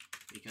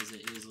 because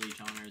it is Lee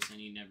Toners and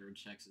he never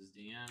checks his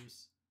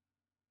DMs.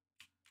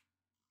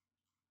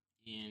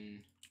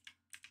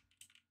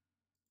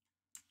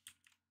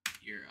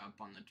 You're up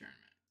on the tournament.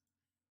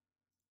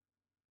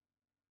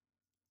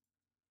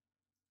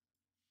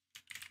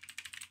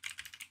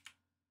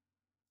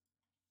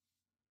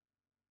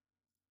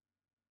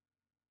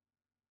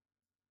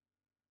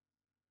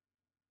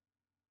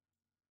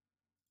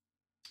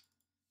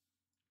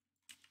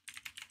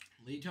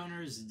 Lee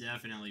Toners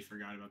definitely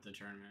forgot about the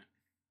tournament.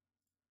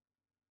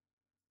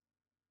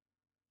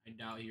 I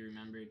doubt he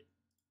remembered.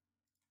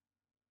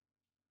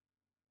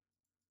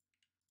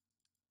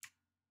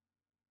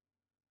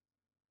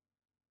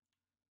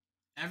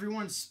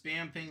 Everyone's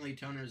spam ping Lee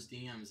Toners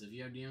DMs. If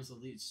you have DMs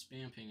with Lee,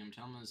 spam ping him.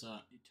 Tell him he's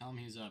up. Tell him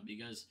he's up,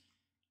 because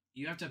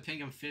you have to ping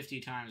him 50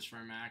 times for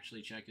him to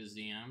actually check his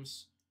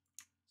DMs.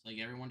 It's like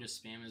everyone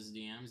just spam his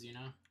DMs, you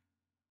know?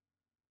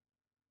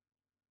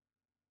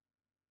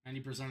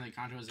 90% of the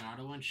content is an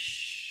auto win.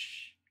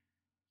 Shh.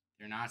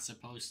 They're not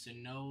supposed to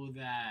know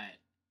that.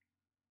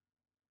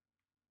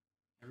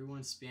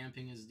 Everyone's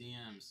spamming his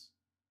DMs.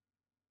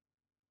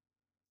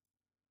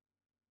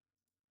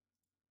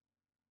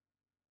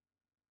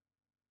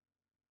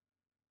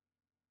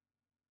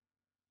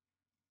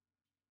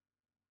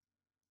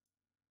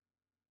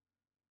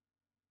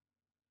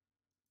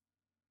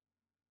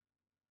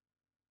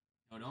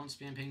 Oh, don't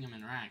spam ping him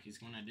in rack. He's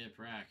gonna dip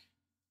rack.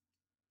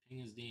 Ping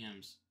his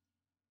DMs.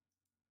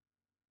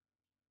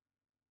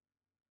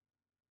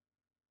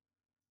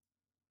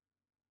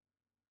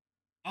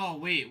 Oh,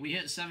 wait. We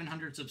hit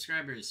 700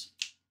 subscribers.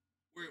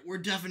 We're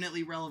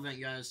definitely relevant,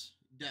 guys.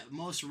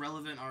 Most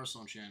relevant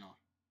Arsenal channel.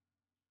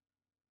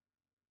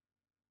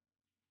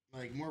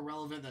 Like, more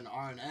relevant than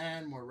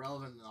RNN, more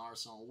relevant than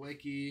Arsenal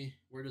Wiki.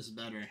 We're just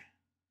better.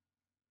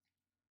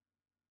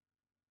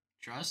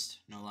 Trust?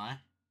 No lie.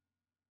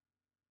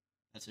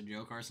 That's a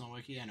joke, Arsenal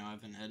Wiki. I know I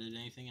haven't edited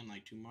anything in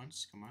like 2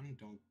 months. Come on,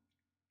 don't.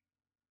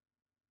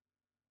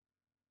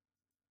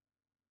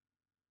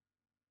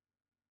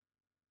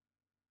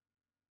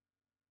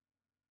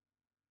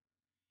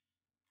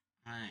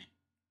 Alright.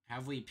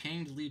 Have we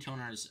pinged lead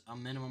toners a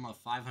minimum of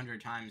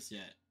 500 times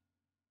yet?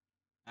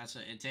 That's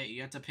it.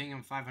 You have to ping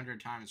him 500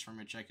 times for him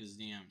to check his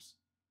DMs.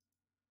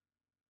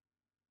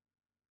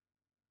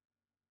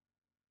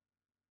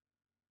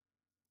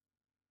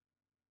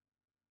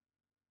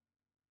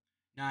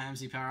 Nah,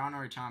 MC Power, I don't know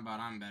what you're talking about.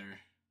 I'm better.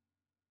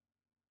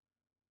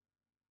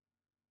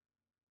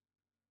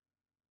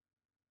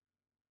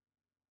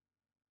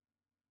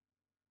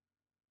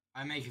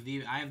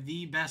 I have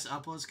the best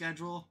upload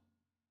schedule.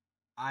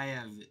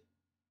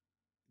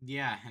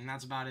 Yeah, and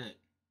that's about it.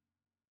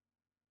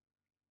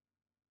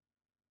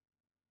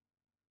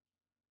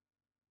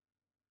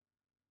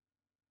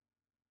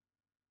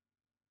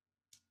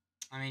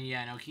 I mean,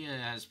 yeah, Nokia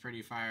has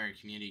pretty fire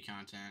community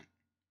content.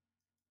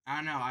 I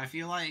don't know. I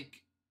feel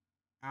like,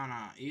 I don't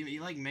know. He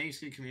like makes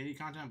good community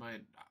content,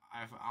 but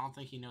I don't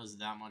think he knows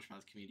that much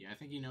about the community. I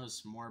think he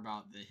knows more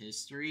about the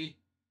history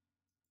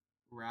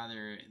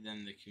rather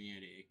than the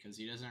community, because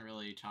he doesn't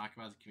really talk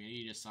about the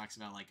community. He just talks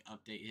about like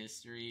update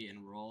history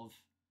and Rolf.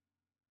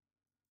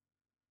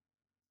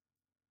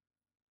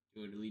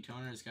 Dude, Lee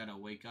Toner's gotta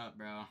wake up,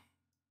 bro.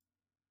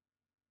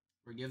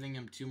 We're giving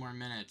him 2 more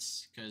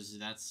minutes because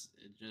it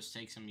just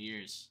takes him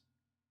years.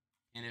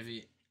 And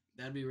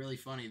that'd be really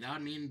funny. That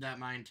would mean that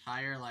my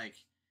entire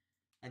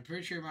I'm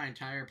pretty sure my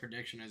entire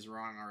prediction is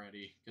wrong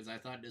already because I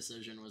thought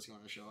Decision was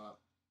going to show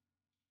up.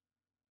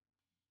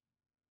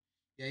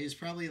 Yeah, he's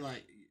probably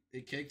like,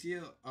 it kicked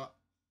you.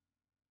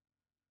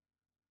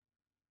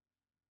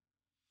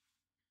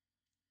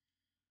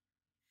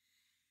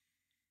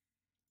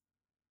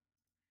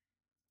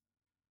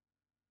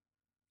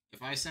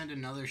 If I send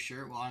another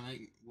shirt,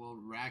 will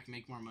Rack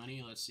make more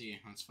money? Let's see.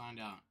 Let's find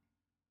out.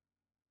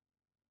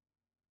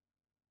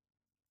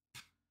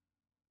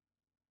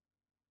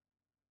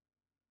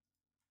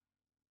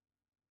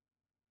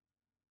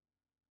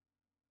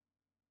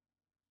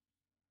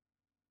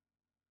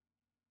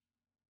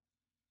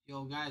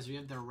 Yo, guys, we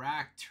have the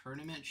Rack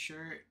tournament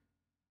shirt.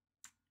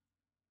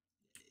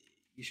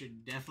 You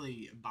should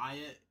definitely buy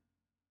it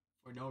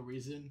for no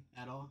reason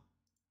at all.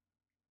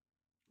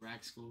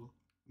 Rack School.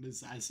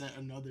 I sent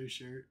another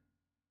shirt.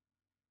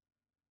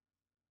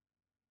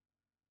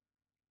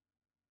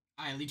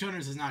 Alright, Lee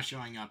Toners is not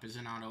showing up as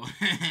an auto.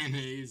 And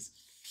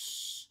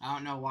I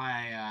don't know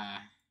why,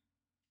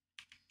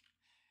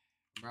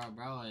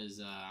 Bro is,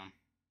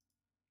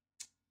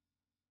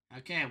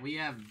 Okay, we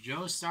have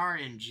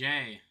Joestar and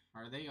Jay.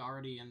 Are they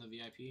already in the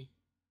VIP?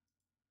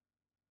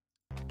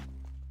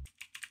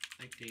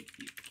 Spectate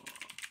people.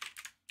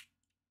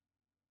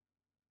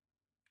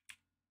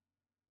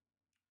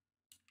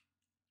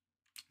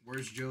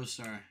 Where's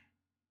Joestar?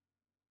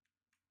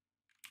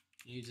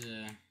 Need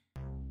to...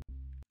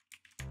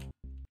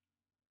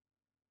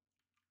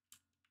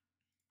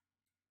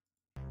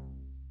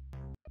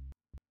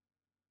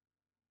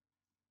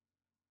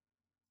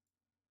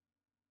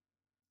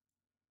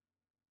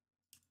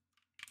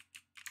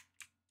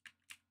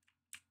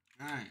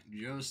 Alright,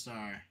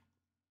 Joestar.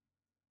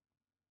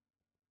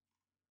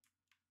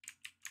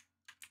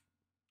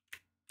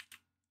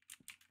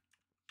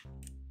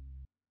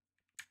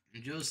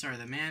 Joestar,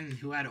 the man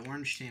who had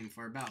Orange Team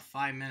for about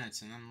 5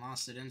 minutes and then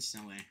lost it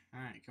instantly.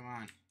 Alright, come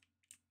on.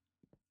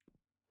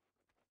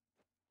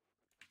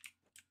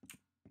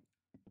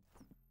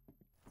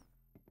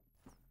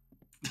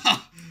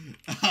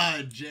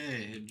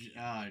 Jay,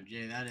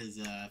 that is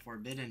a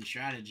forbidden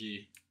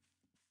strategy.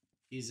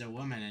 He's a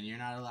woman, and you're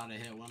not allowed to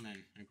hit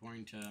women,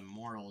 according to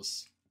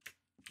morals.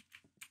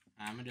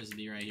 I'm gonna just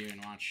be right here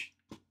and watch.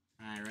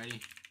 Alright,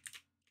 ready?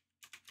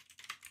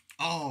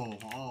 Oh,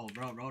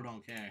 bro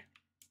don't care.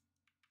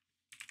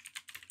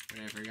 But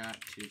I forgot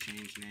to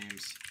change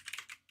names.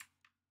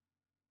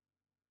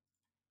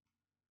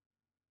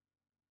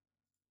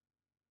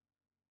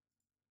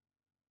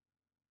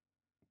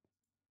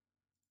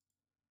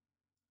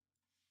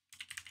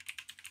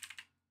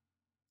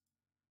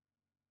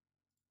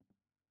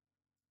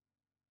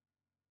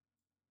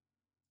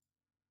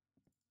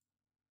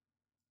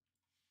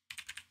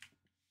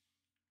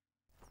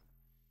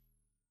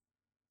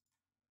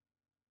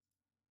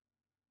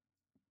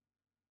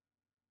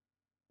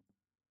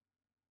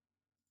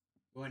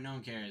 What? No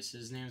one cares.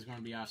 His name's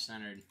gonna be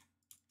off-centered.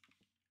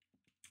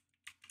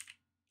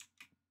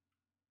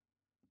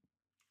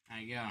 There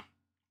you go.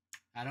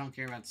 I don't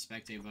care about the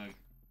spectate bug.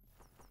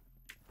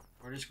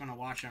 We're just gonna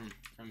watch him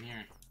from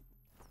here.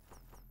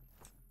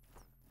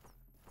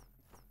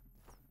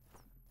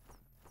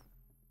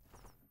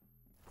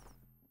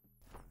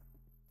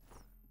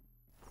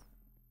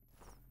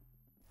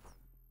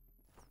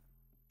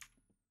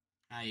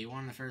 Alright, you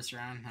won the first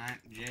round. Alright,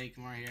 Jay,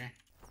 come over here.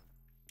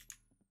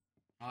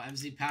 Oh,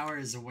 MC Power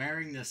is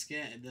wearing the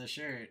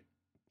shirt.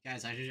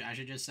 Guys, I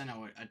should just send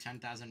a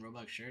 10,000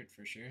 Robux shirt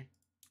for sure.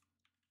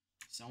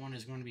 Someone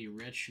is going to be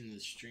rich in the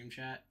stream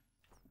chat.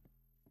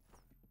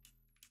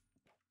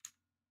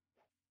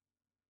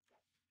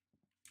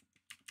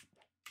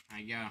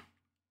 I go.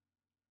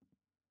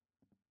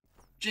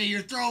 Jay,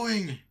 you're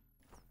throwing!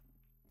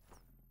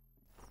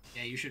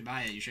 Yeah, you should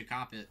buy it. You should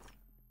cop it.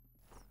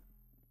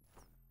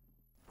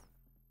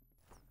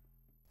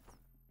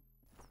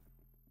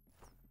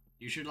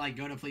 You should, like,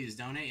 go to Please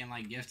Donate and,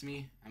 like, gift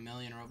me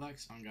 1,000,000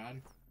 Robux. On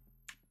God.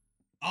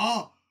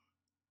 Oh!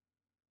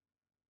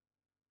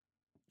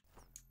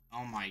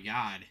 Oh my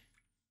God.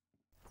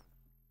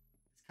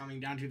 It's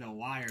coming down to the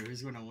wire.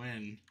 Who's gonna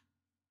win?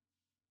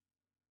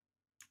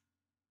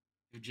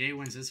 If Jay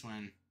wins this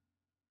one.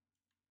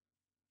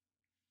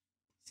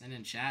 Send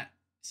in chat.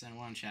 Send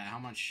one chat. How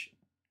much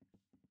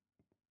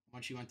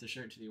you want the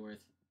shirt to be worth?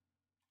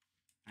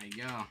 There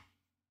you go.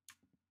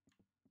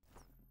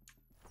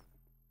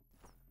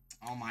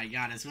 Oh my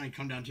God, it's gonna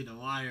come down to the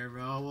wire,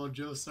 bro. Will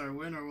Joestar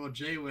win or will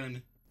Jay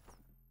win?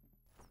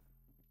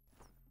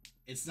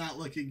 It's not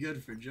looking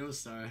good for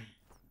Joestar.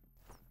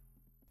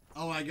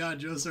 Oh my God,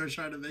 Joestar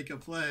trying to make a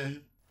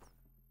play.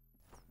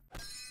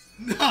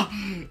 No!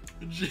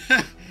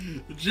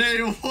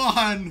 Jay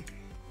won!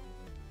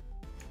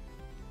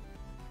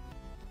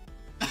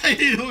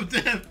 I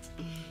dipped!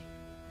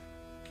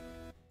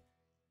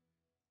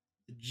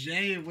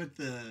 Jay with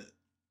the...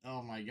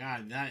 Oh my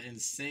God, that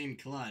insane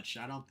clutch.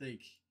 I don't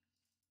think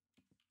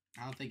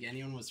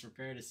anyone was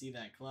prepared to see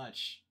that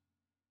clutch.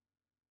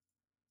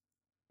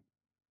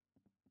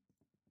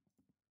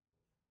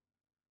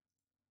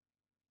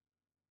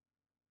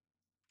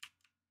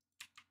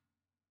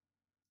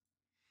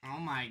 Oh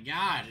my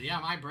God. Yeah,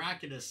 my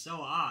bracket is so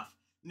off.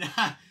 No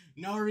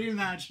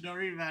rematch. No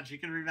rematch. You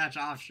can rematch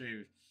off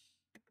stream.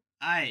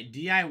 Alright,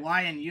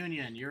 DIY and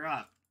Union, you're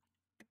up.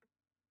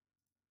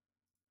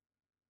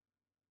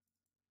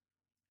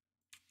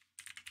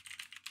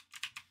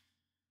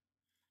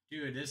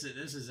 Dude, this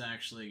is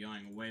actually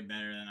going way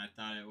better than I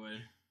thought it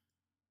would.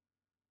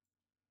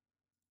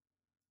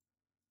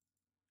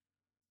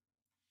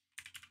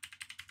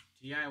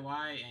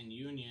 DIY and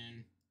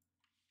Union.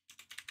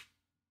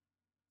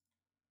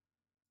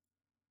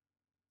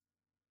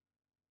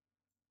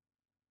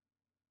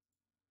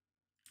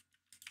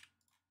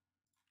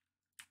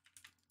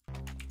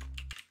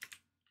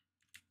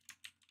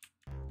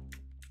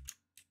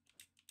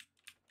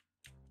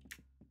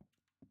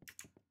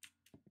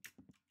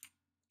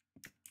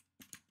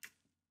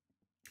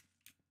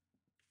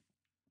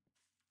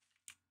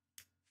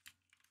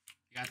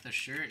 You got the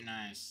shirt,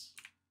 nice.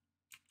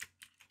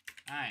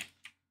 Alright.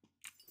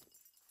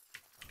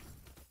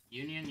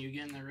 Union, you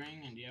get in the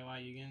ring, and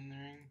DIY, you get in the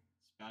ring.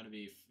 It's about to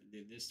be...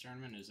 This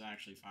tournament is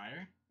actually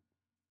fire.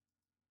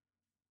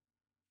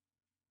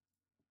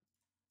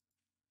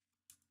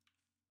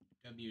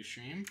 W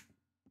stream.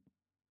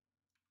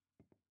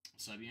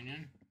 What's up,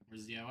 Union?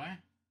 Where's DIY?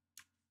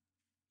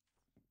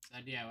 Is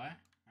that DIY?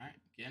 Alright,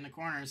 get in the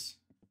corners.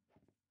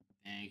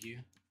 Thank you.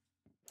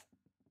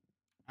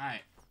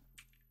 Alright.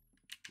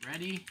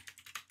 Ready?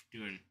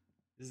 Dude,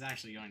 this is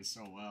actually going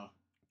so well.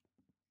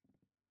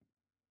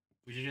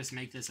 We should just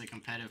make this a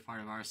competitive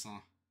part of Arsenal.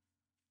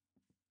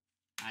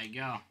 I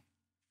go.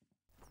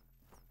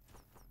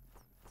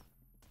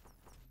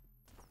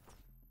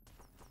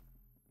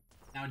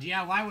 Now,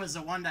 DIY was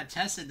the one that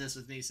tested this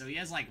with me, so he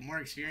has, like, more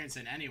experience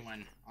than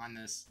anyone on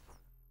this.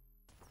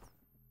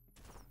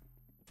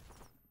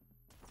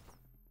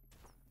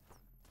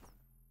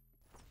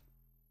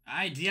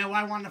 Alright,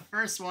 DIY won the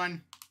first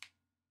one.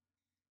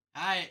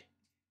 Alright.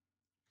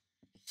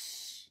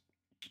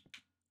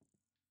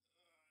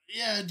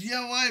 Yeah,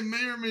 DIY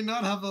may or may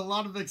not have a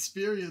lot of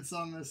experience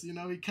on this, you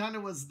know, he kind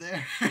of was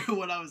there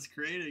when I was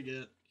creating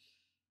it.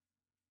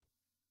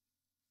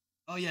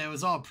 Oh yeah, it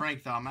was all a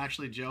prank though, I'm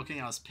actually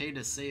joking, I was paid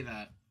to say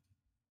that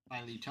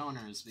by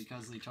Leetoners,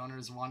 because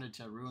Leetoners wanted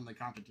to ruin the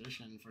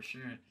competition, for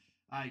sure.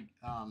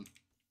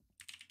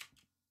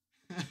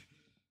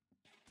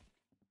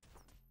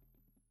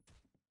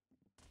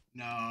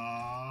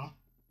 No.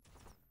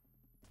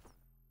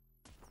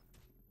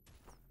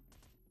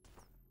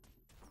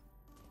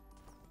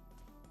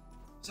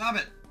 Stop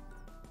it!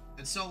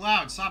 It's so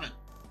loud, stop it!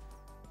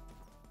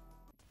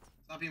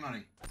 Stop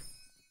emoting.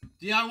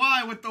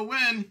 DIY with the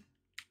win!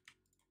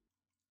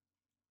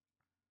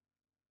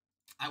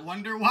 I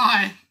wonder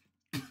why.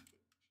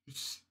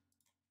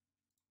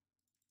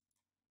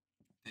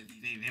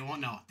 They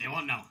won't know. They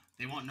won't know.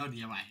 They won't know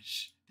DIY.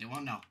 Shh. They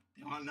won't know.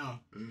 They won't know.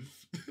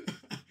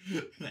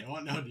 They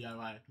won't know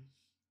DIY.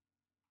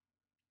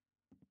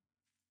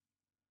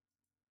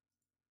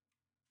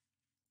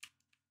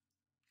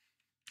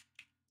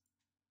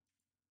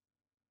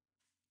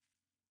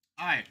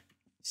 Alright.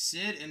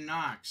 Sid and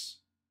Knox.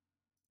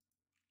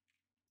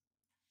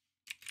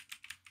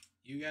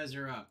 You guys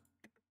are up.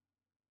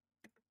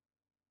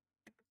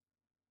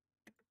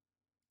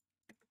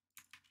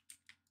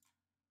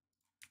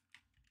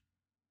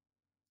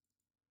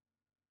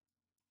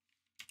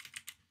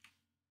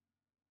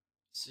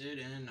 Sid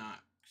and Knox.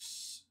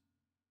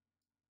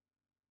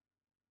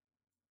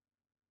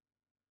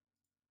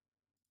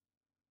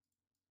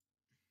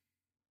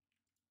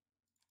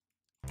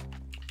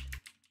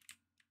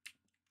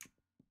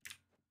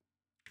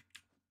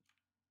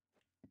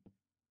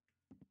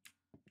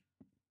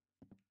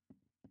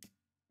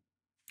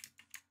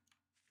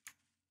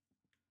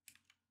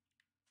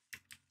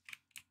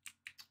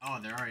 Oh,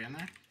 they're already in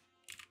there?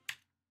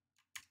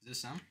 Is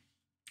this some?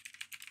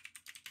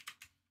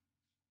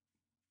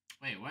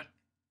 Wait, what?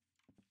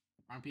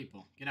 Wrong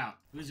people. Get out.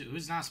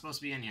 Who's not supposed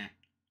to be in here?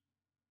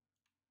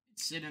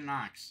 It's Sid and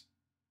Knox.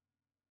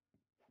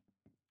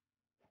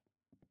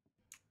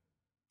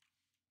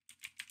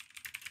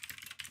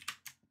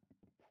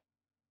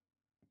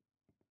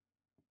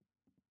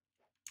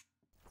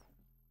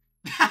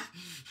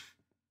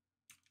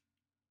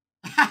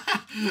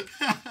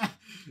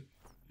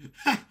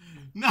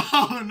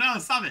 No,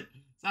 stop it.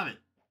 Stop it.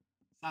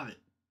 Stop it.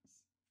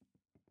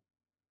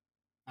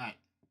 Alright,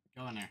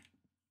 go in there.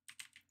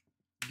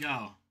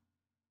 Go.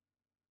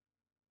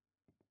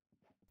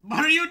 What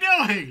are you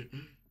doing?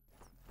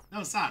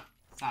 No, stop.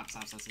 Stop.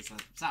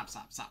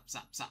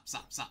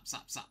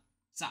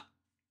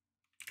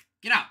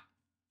 Get out.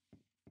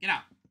 Get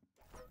out.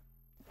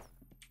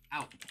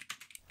 Out.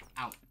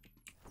 Out.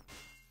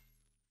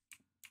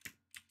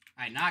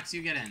 Alright, Knox,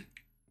 you get in.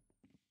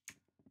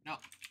 No.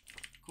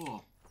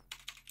 Cool.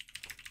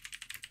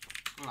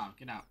 Cool out.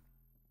 Get out.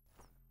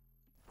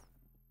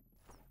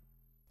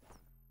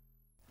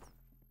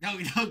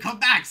 No, come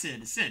back,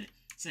 Sid.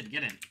 Sid,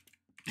 get in.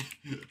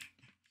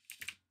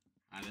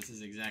 This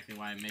is exactly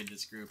why I made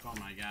this group. Oh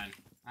my god.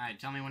 Alright,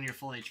 tell me when you're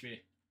full HP.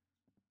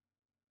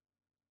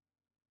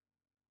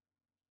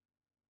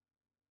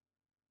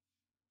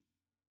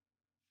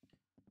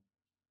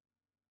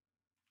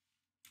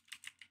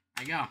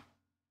 I go.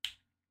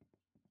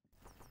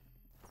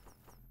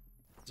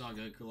 It's all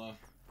good, Kulo.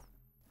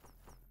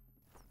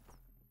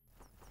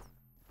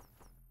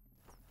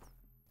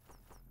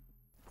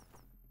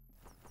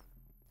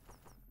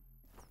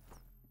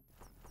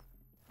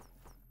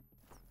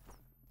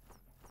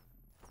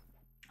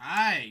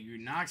 Alright, you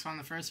Knox on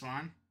the first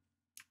one.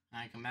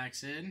 Alright, come back,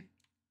 Sid.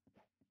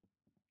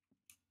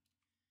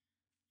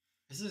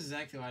 This is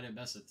exactly why I did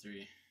best of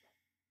 3.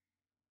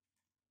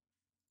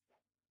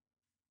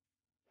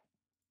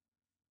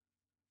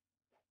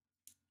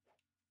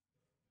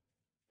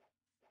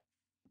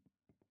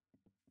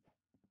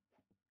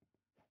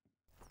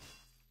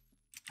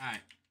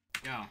 Alright,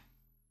 go.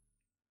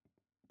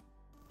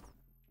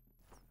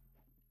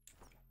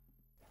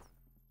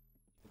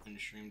 Open the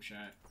stream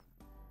chat.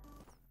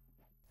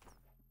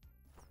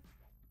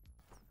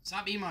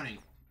 Stop emoting.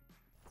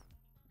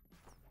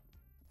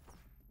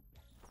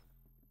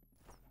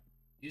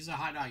 Use the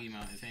hot dog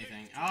emote, if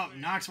anything. Oh,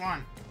 Knox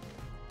won.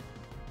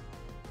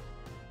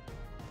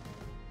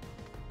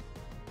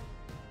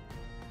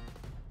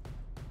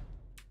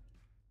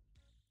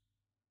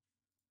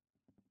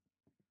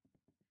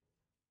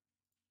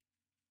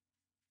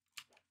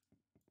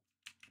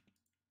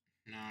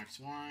 Knox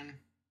won.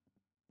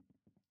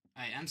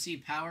 Alright, MC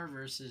Power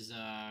versus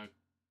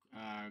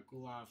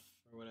Gulaf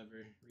or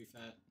whatever.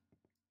 Refat.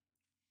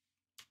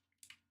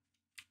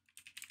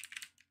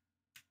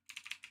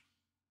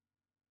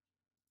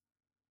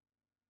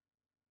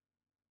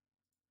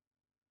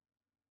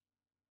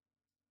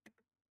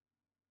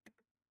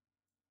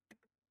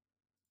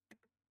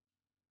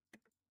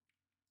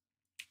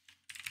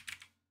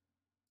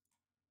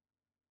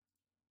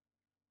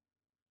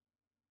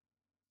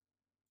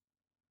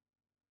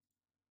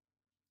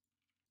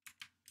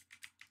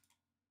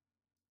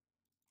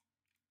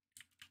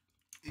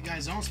 You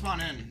guys don't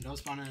spawn in. Don't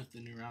spawn in if the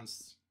new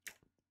rounds.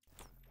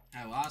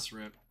 I lost,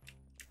 rip.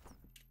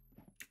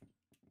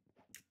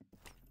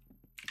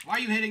 Why are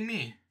you hitting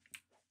me?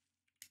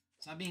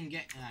 Stop being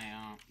gay.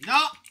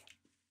 No!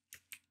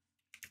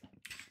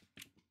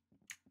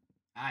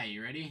 Alright,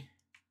 you ready?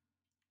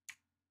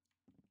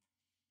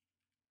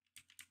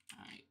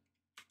 Alright,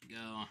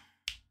 go.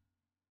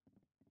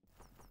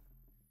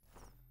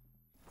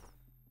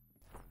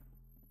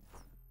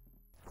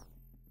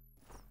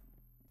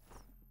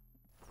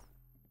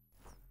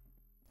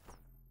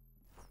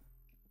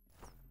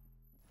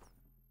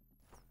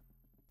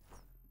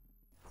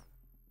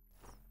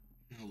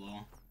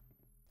 Hello.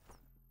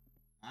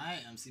 Alright,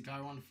 MC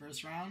Power won the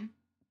first round.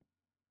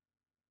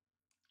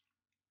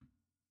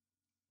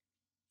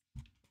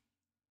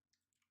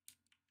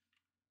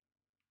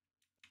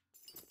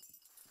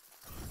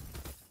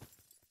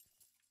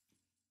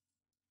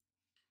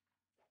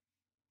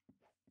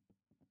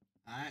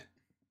 Alright.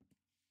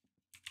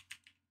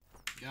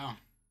 Go. I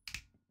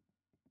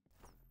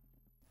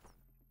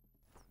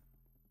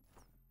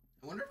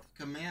wonder if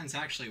the commands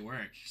actually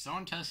work.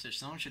 Someone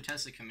should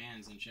test the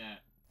commands in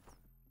chat.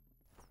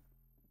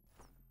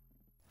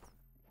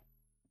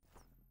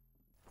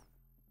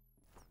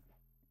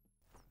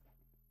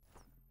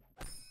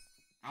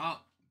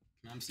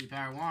 MC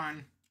Power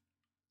 1.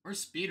 We're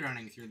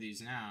speedrunning through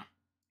these now.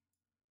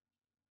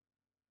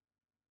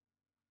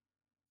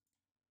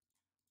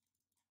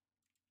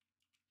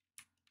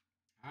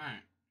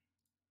 Alright.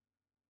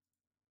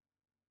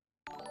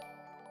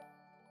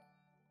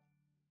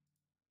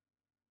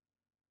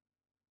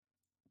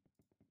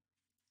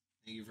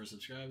 Thank you for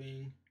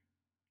subscribing.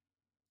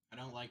 I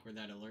don't like where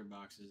that alert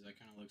box is. That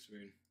kind of looks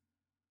weird.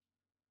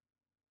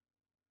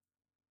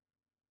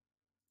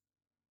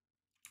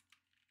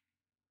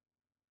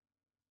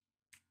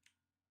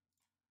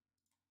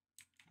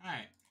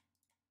 Alright.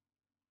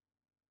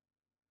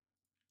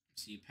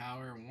 MC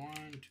Power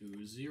 1,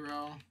 2,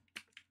 0.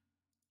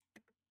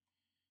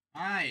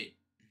 Alright.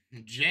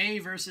 J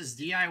versus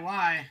DIY.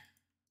 I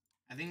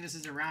think this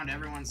is a round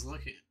everyone's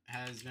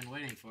has been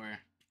waiting for.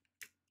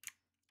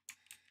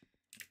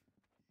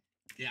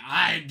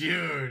 Yeah,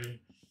 dude.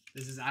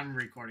 I'm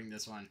recording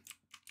this one.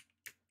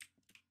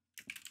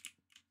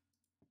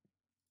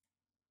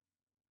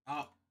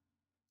 Oh.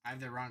 I have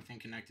the wrong thing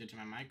connected to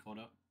my mic. Hold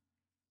up.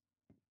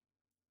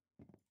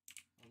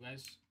 Oh,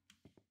 guys.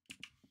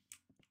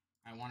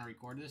 I want to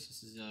record this.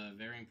 This is a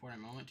very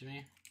important moment to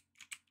me.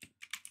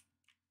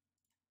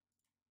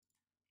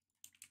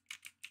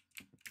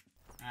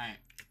 Alright.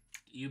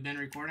 You've been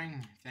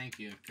recording? Thank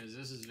you, because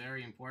this is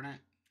very important.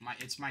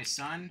 It's my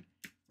son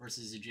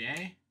versus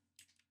Jay,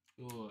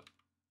 who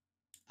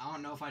I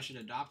don't know if I should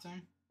adopt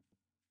him.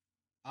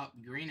 Oh,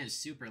 Green is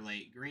super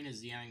late. Green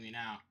is DMing me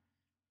now.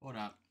 Hold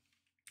up.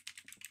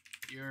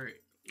 You're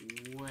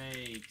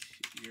way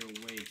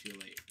too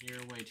late. You're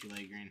way too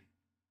late, Green.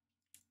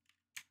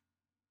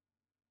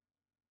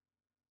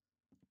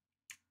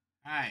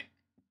 Alright.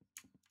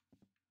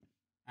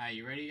 Alright,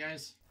 you ready,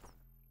 guys?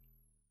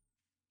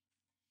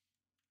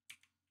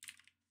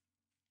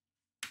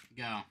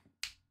 Go.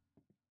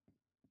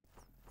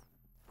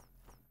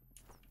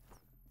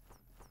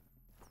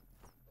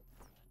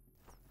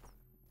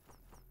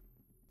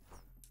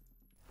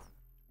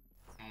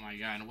 Oh my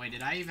god. Wait,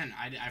 did I even...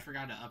 I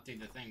forgot to update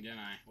the thing, didn't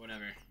I?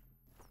 Whatever.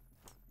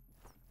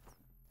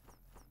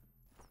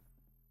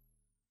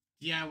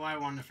 DIY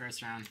won the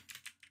first round.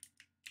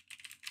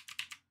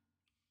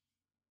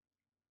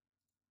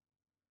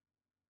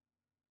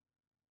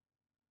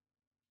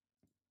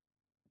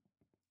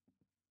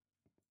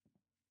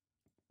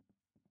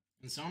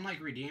 Can someone, like,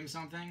 redeem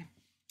something?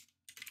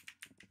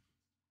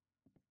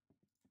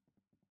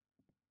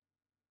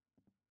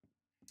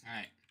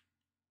 Alright.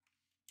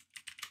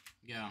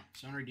 Go.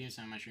 Someone redeem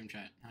something in my stream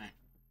chat. Alright.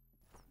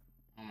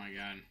 Oh my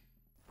god.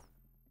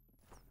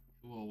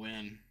 Who will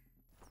win?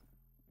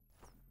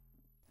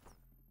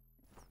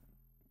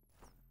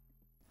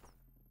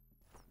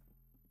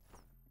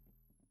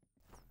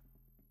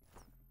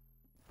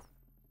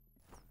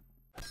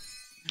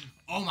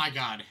 Oh my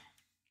god.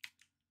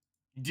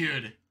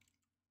 Dude.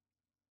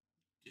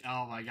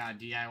 Oh my god,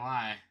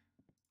 DIY.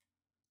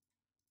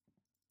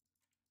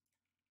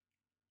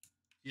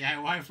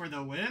 DIY for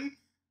the win?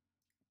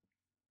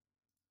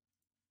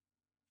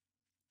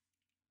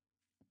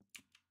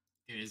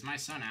 Dude, is my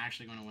son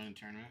actually going to win a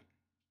tournament?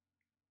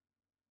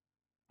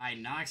 Alright,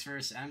 Nox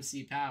versus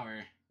MC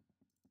Power.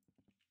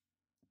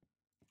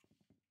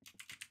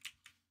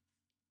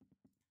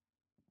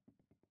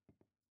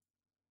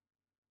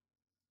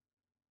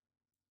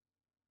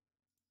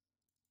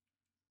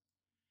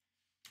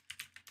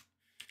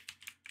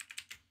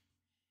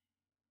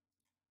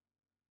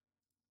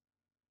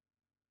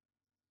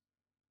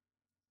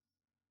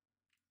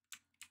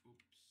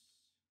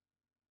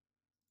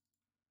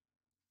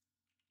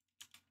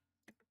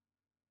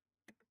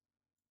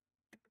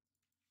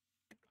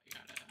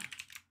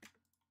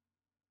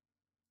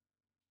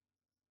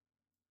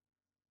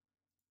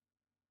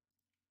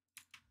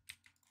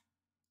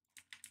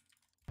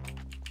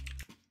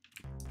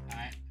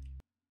 Alright.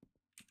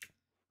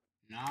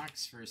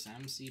 Nox versus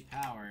MC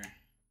Power.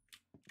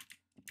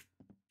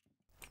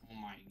 Oh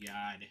my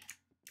god.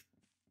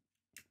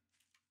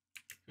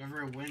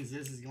 Whoever wins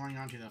this is going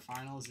on to the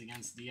finals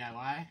against DIY.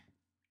 Why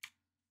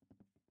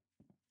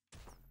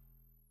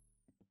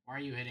are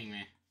you hitting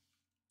me?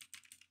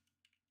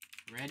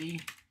 Ready?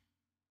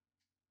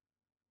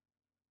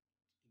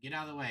 Get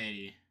out of the way,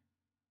 Eddie.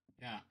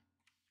 Yeah.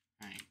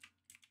 Alright.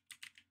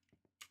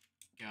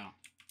 Go.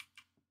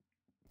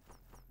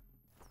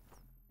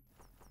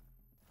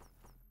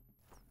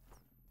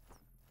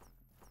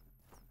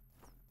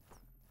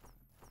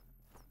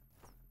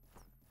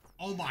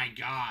 Oh my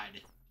god.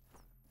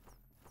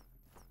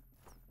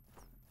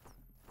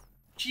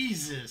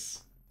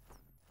 Jesus.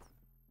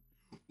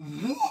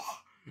 What?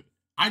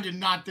 I did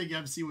not think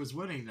MC was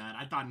winning that.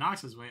 I thought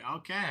Nox was winning.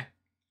 Okay.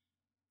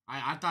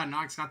 I thought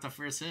Nox got the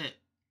first hit.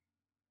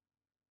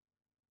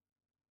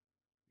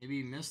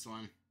 Maybe he missed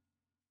one.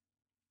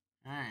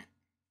 Alright.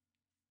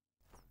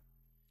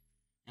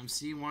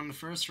 MC won the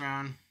first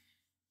round.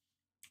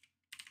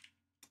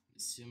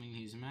 Assuming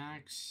he's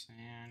max.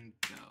 And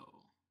go.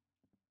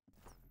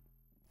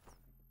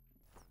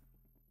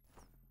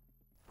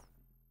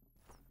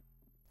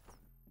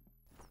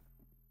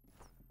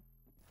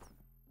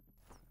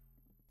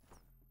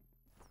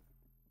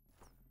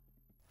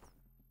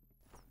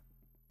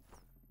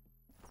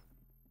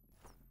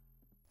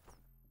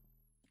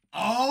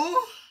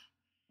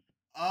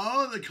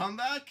 the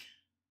comeback?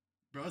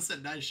 Bro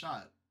said nice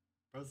shot.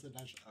 Bro said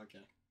nice shot.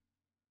 Okay.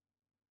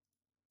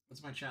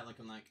 What's my chat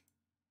looking like?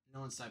 No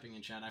one's typing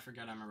in chat. I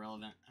forgot I'm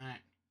irrelevant. Alright.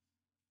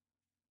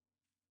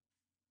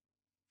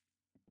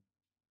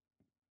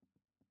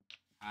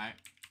 Alright.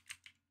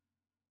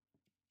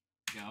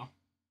 Go.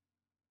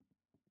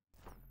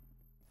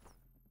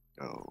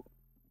 Go.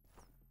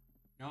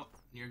 Nope.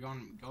 You're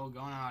going go in the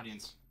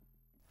audience.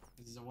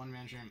 This is a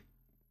one-man stream.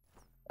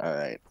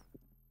 Alright.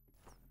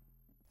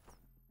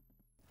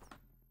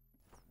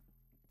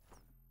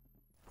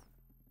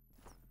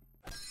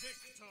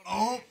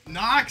 Oh,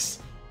 Nox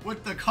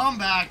with the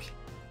comeback.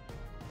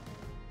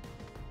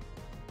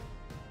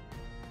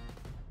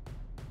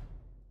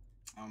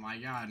 Oh my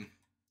god.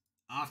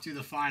 Off to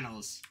the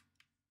finals.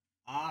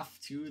 Off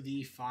to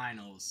the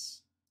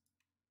finals.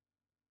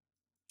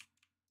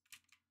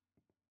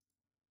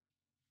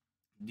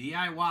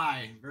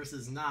 DIY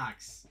versus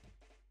Nox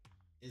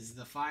is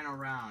the final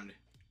round.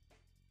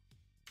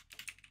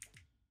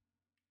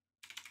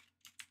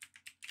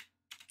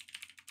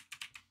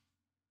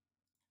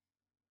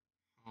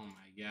 Oh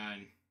my god.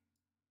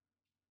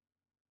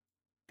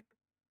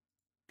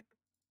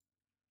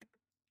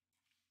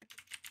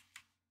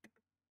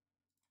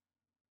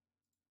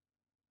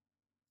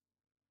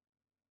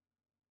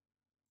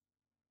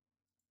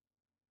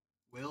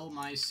 Will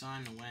my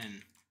son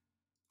win?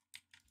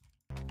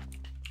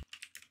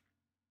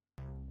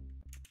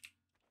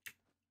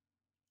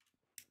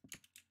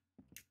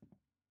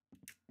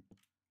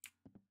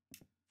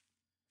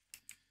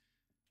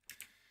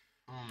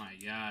 Oh my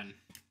god.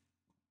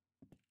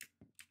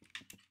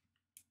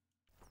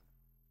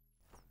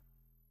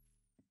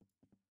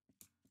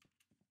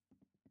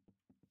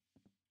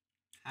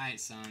 Alright,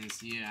 sons.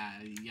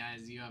 Yeah, you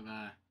guys, you have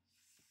a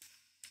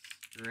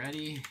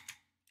ready?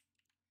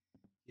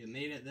 You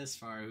made it this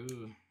far.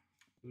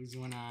 Who's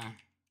gonna?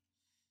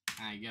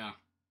 Alright, go.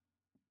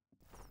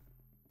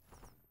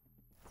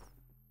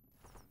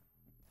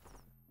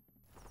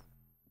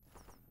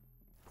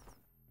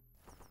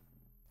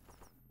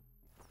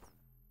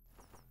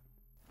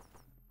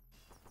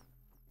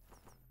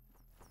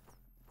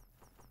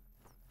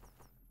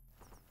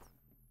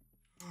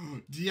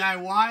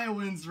 DIY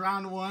wins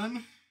round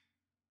 1.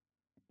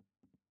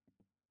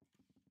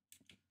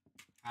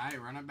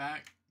 Alright, run it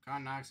back. Come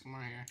on, Nox, come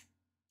on here.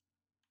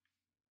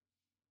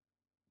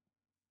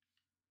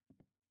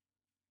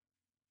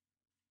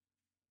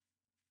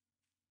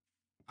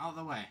 Out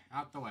the way.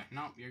 Out the way.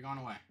 Nope, you're going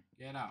away.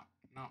 Get out.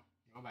 No,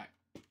 go back.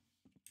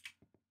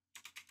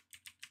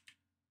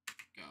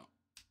 Go.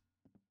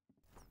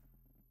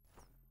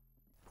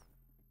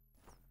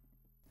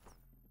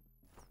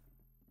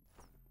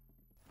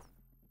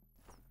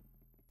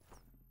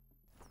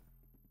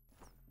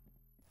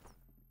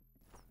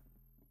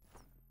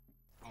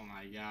 Oh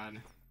my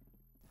god.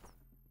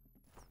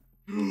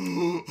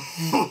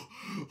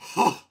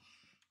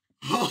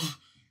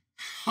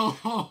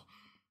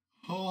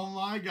 Oh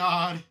my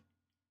god.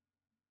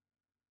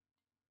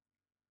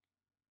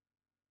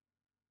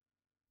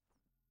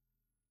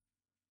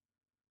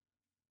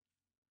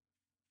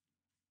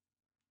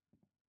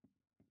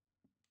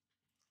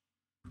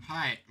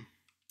 Hi.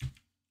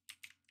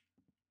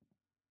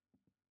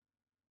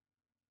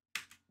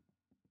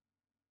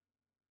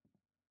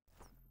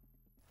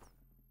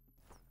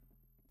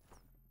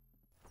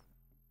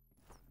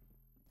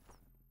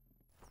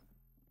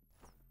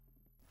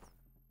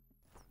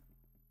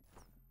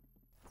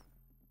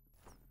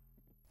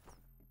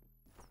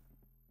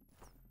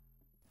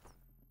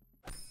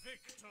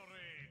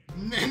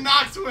 Victory!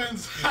 Nox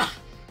wins!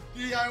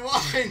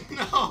 DIY!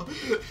 No!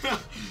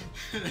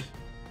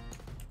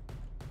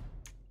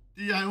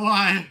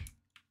 DIY!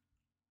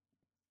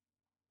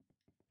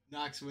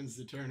 Nox wins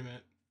the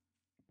tournament.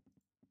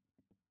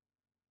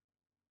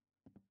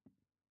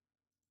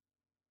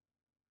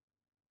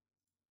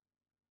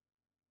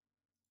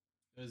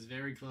 It was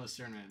very close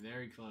tournament,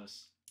 very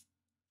close.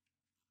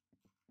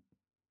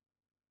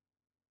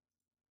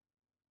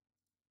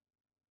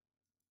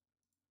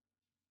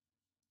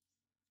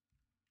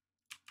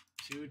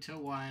 Two to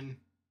 1.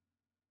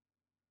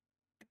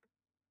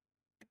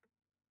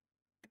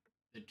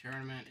 The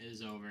tournament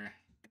is over.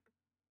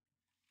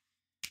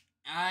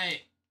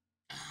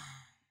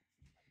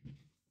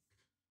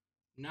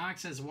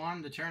 Nox has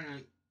won the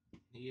tournament.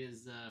 He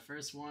is the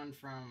first one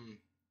from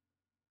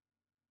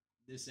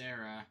this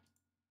era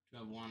to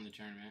have won the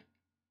tournament.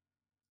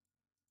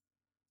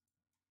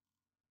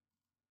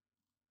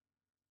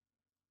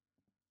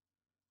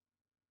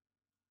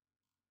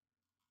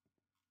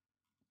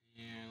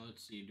 And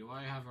let's see, do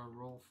I have a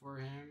role for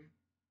him?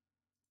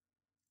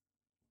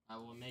 I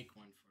will make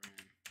one for him.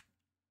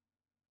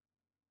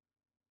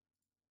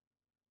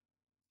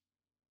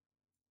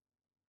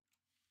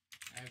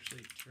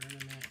 Actually,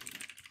 tournament.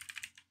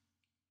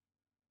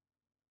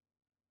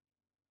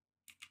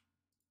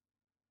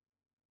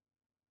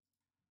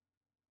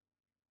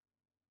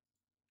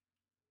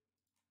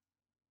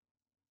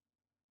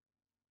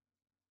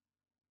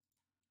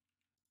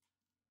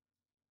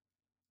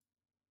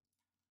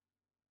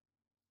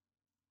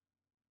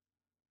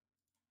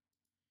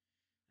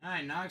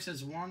 Alright, Nox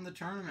has won the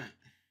tournament.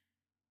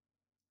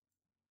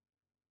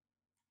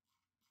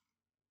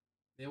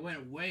 It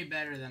went way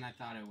better than I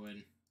thought it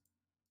would.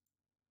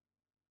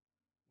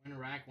 Win a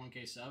rack,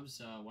 1K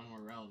subs, one more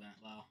relevant,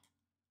 wow.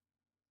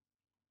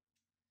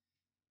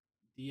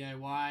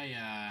 DIY,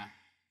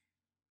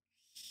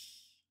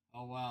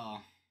 oh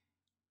well.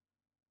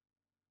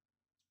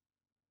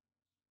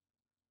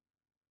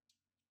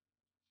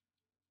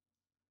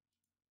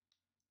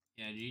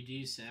 Yeah,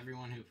 GG's to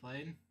everyone who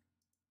played.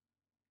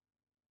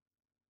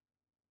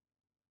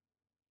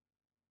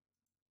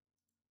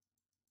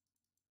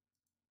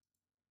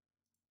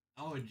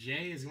 Oh,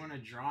 Jay is going to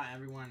draw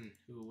everyone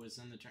who was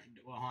in the turn.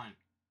 Well, hold on.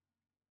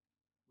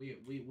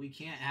 We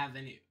can't have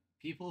any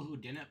people who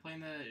didn't play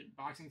in the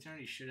boxing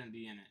tournament shouldn't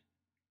be in it.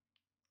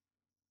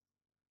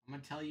 I'm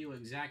gonna tell you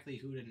exactly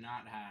who did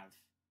not have.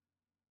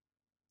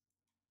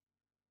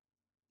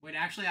 Wait,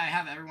 actually, I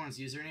have everyone's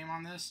username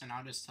on this, and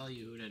I'll just tell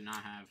you who did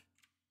not have.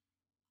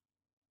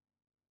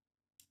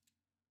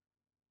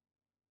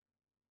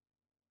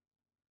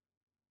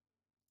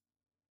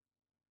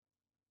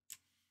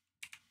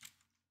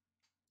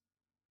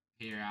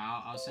 Here,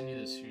 I'll send you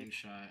the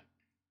screenshot.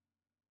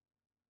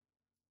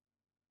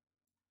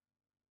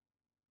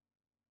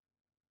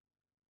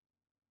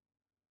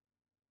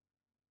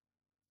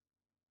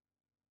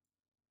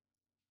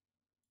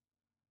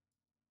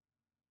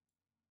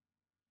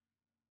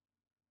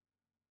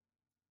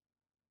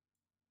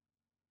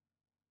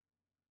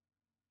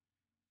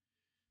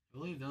 I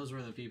believe those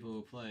were the people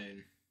who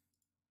played.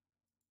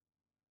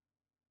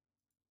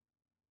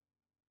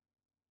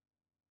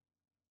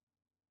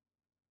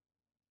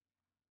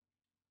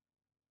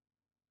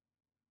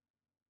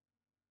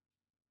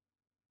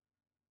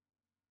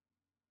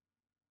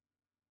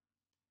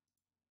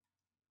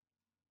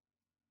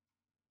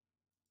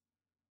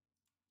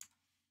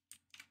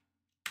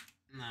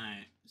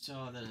 Alright,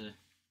 so the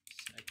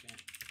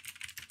second.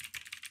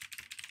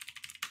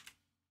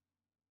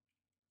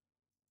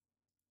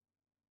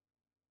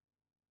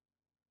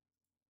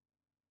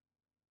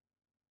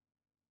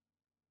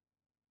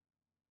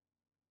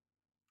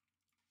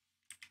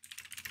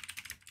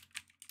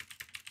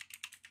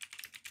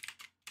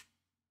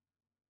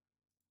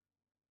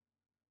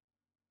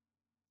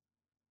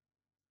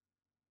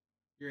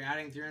 You're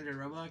adding 300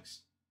 Robux?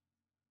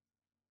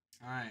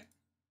 Alright.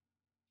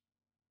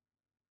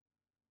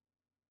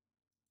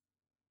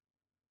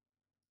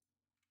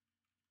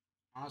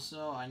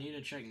 Also, I need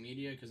to check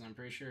media because I'm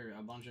pretty sure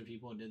a bunch of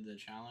people did the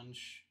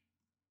challenge.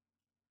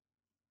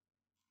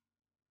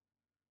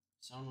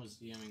 Someone was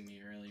DMing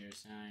me earlier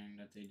saying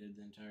that they did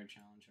the entire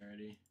challenge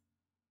already.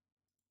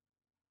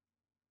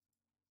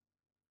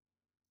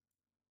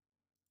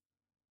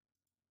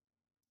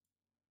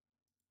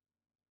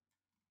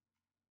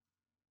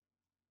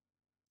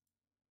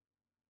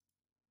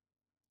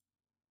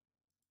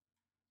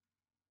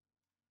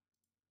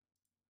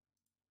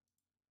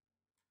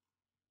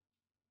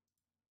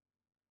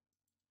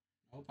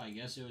 Nope, I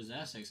guess it was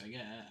Essex.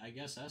 I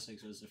guess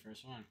Essex was the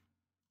first one.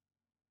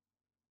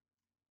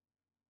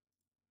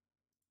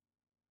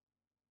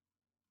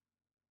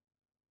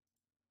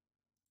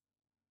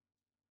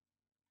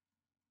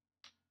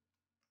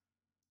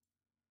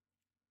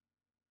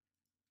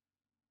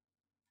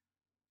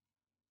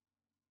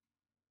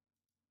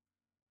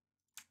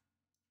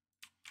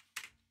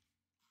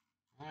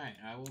 Alright,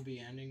 I will be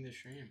ending the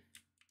stream.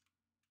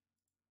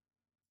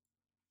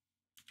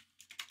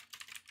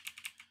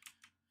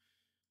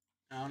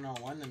 I don't know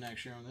when the next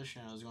stream on this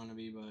channel is going to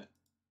be, but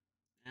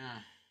yeah.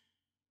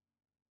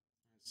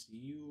 See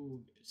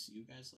you guys later.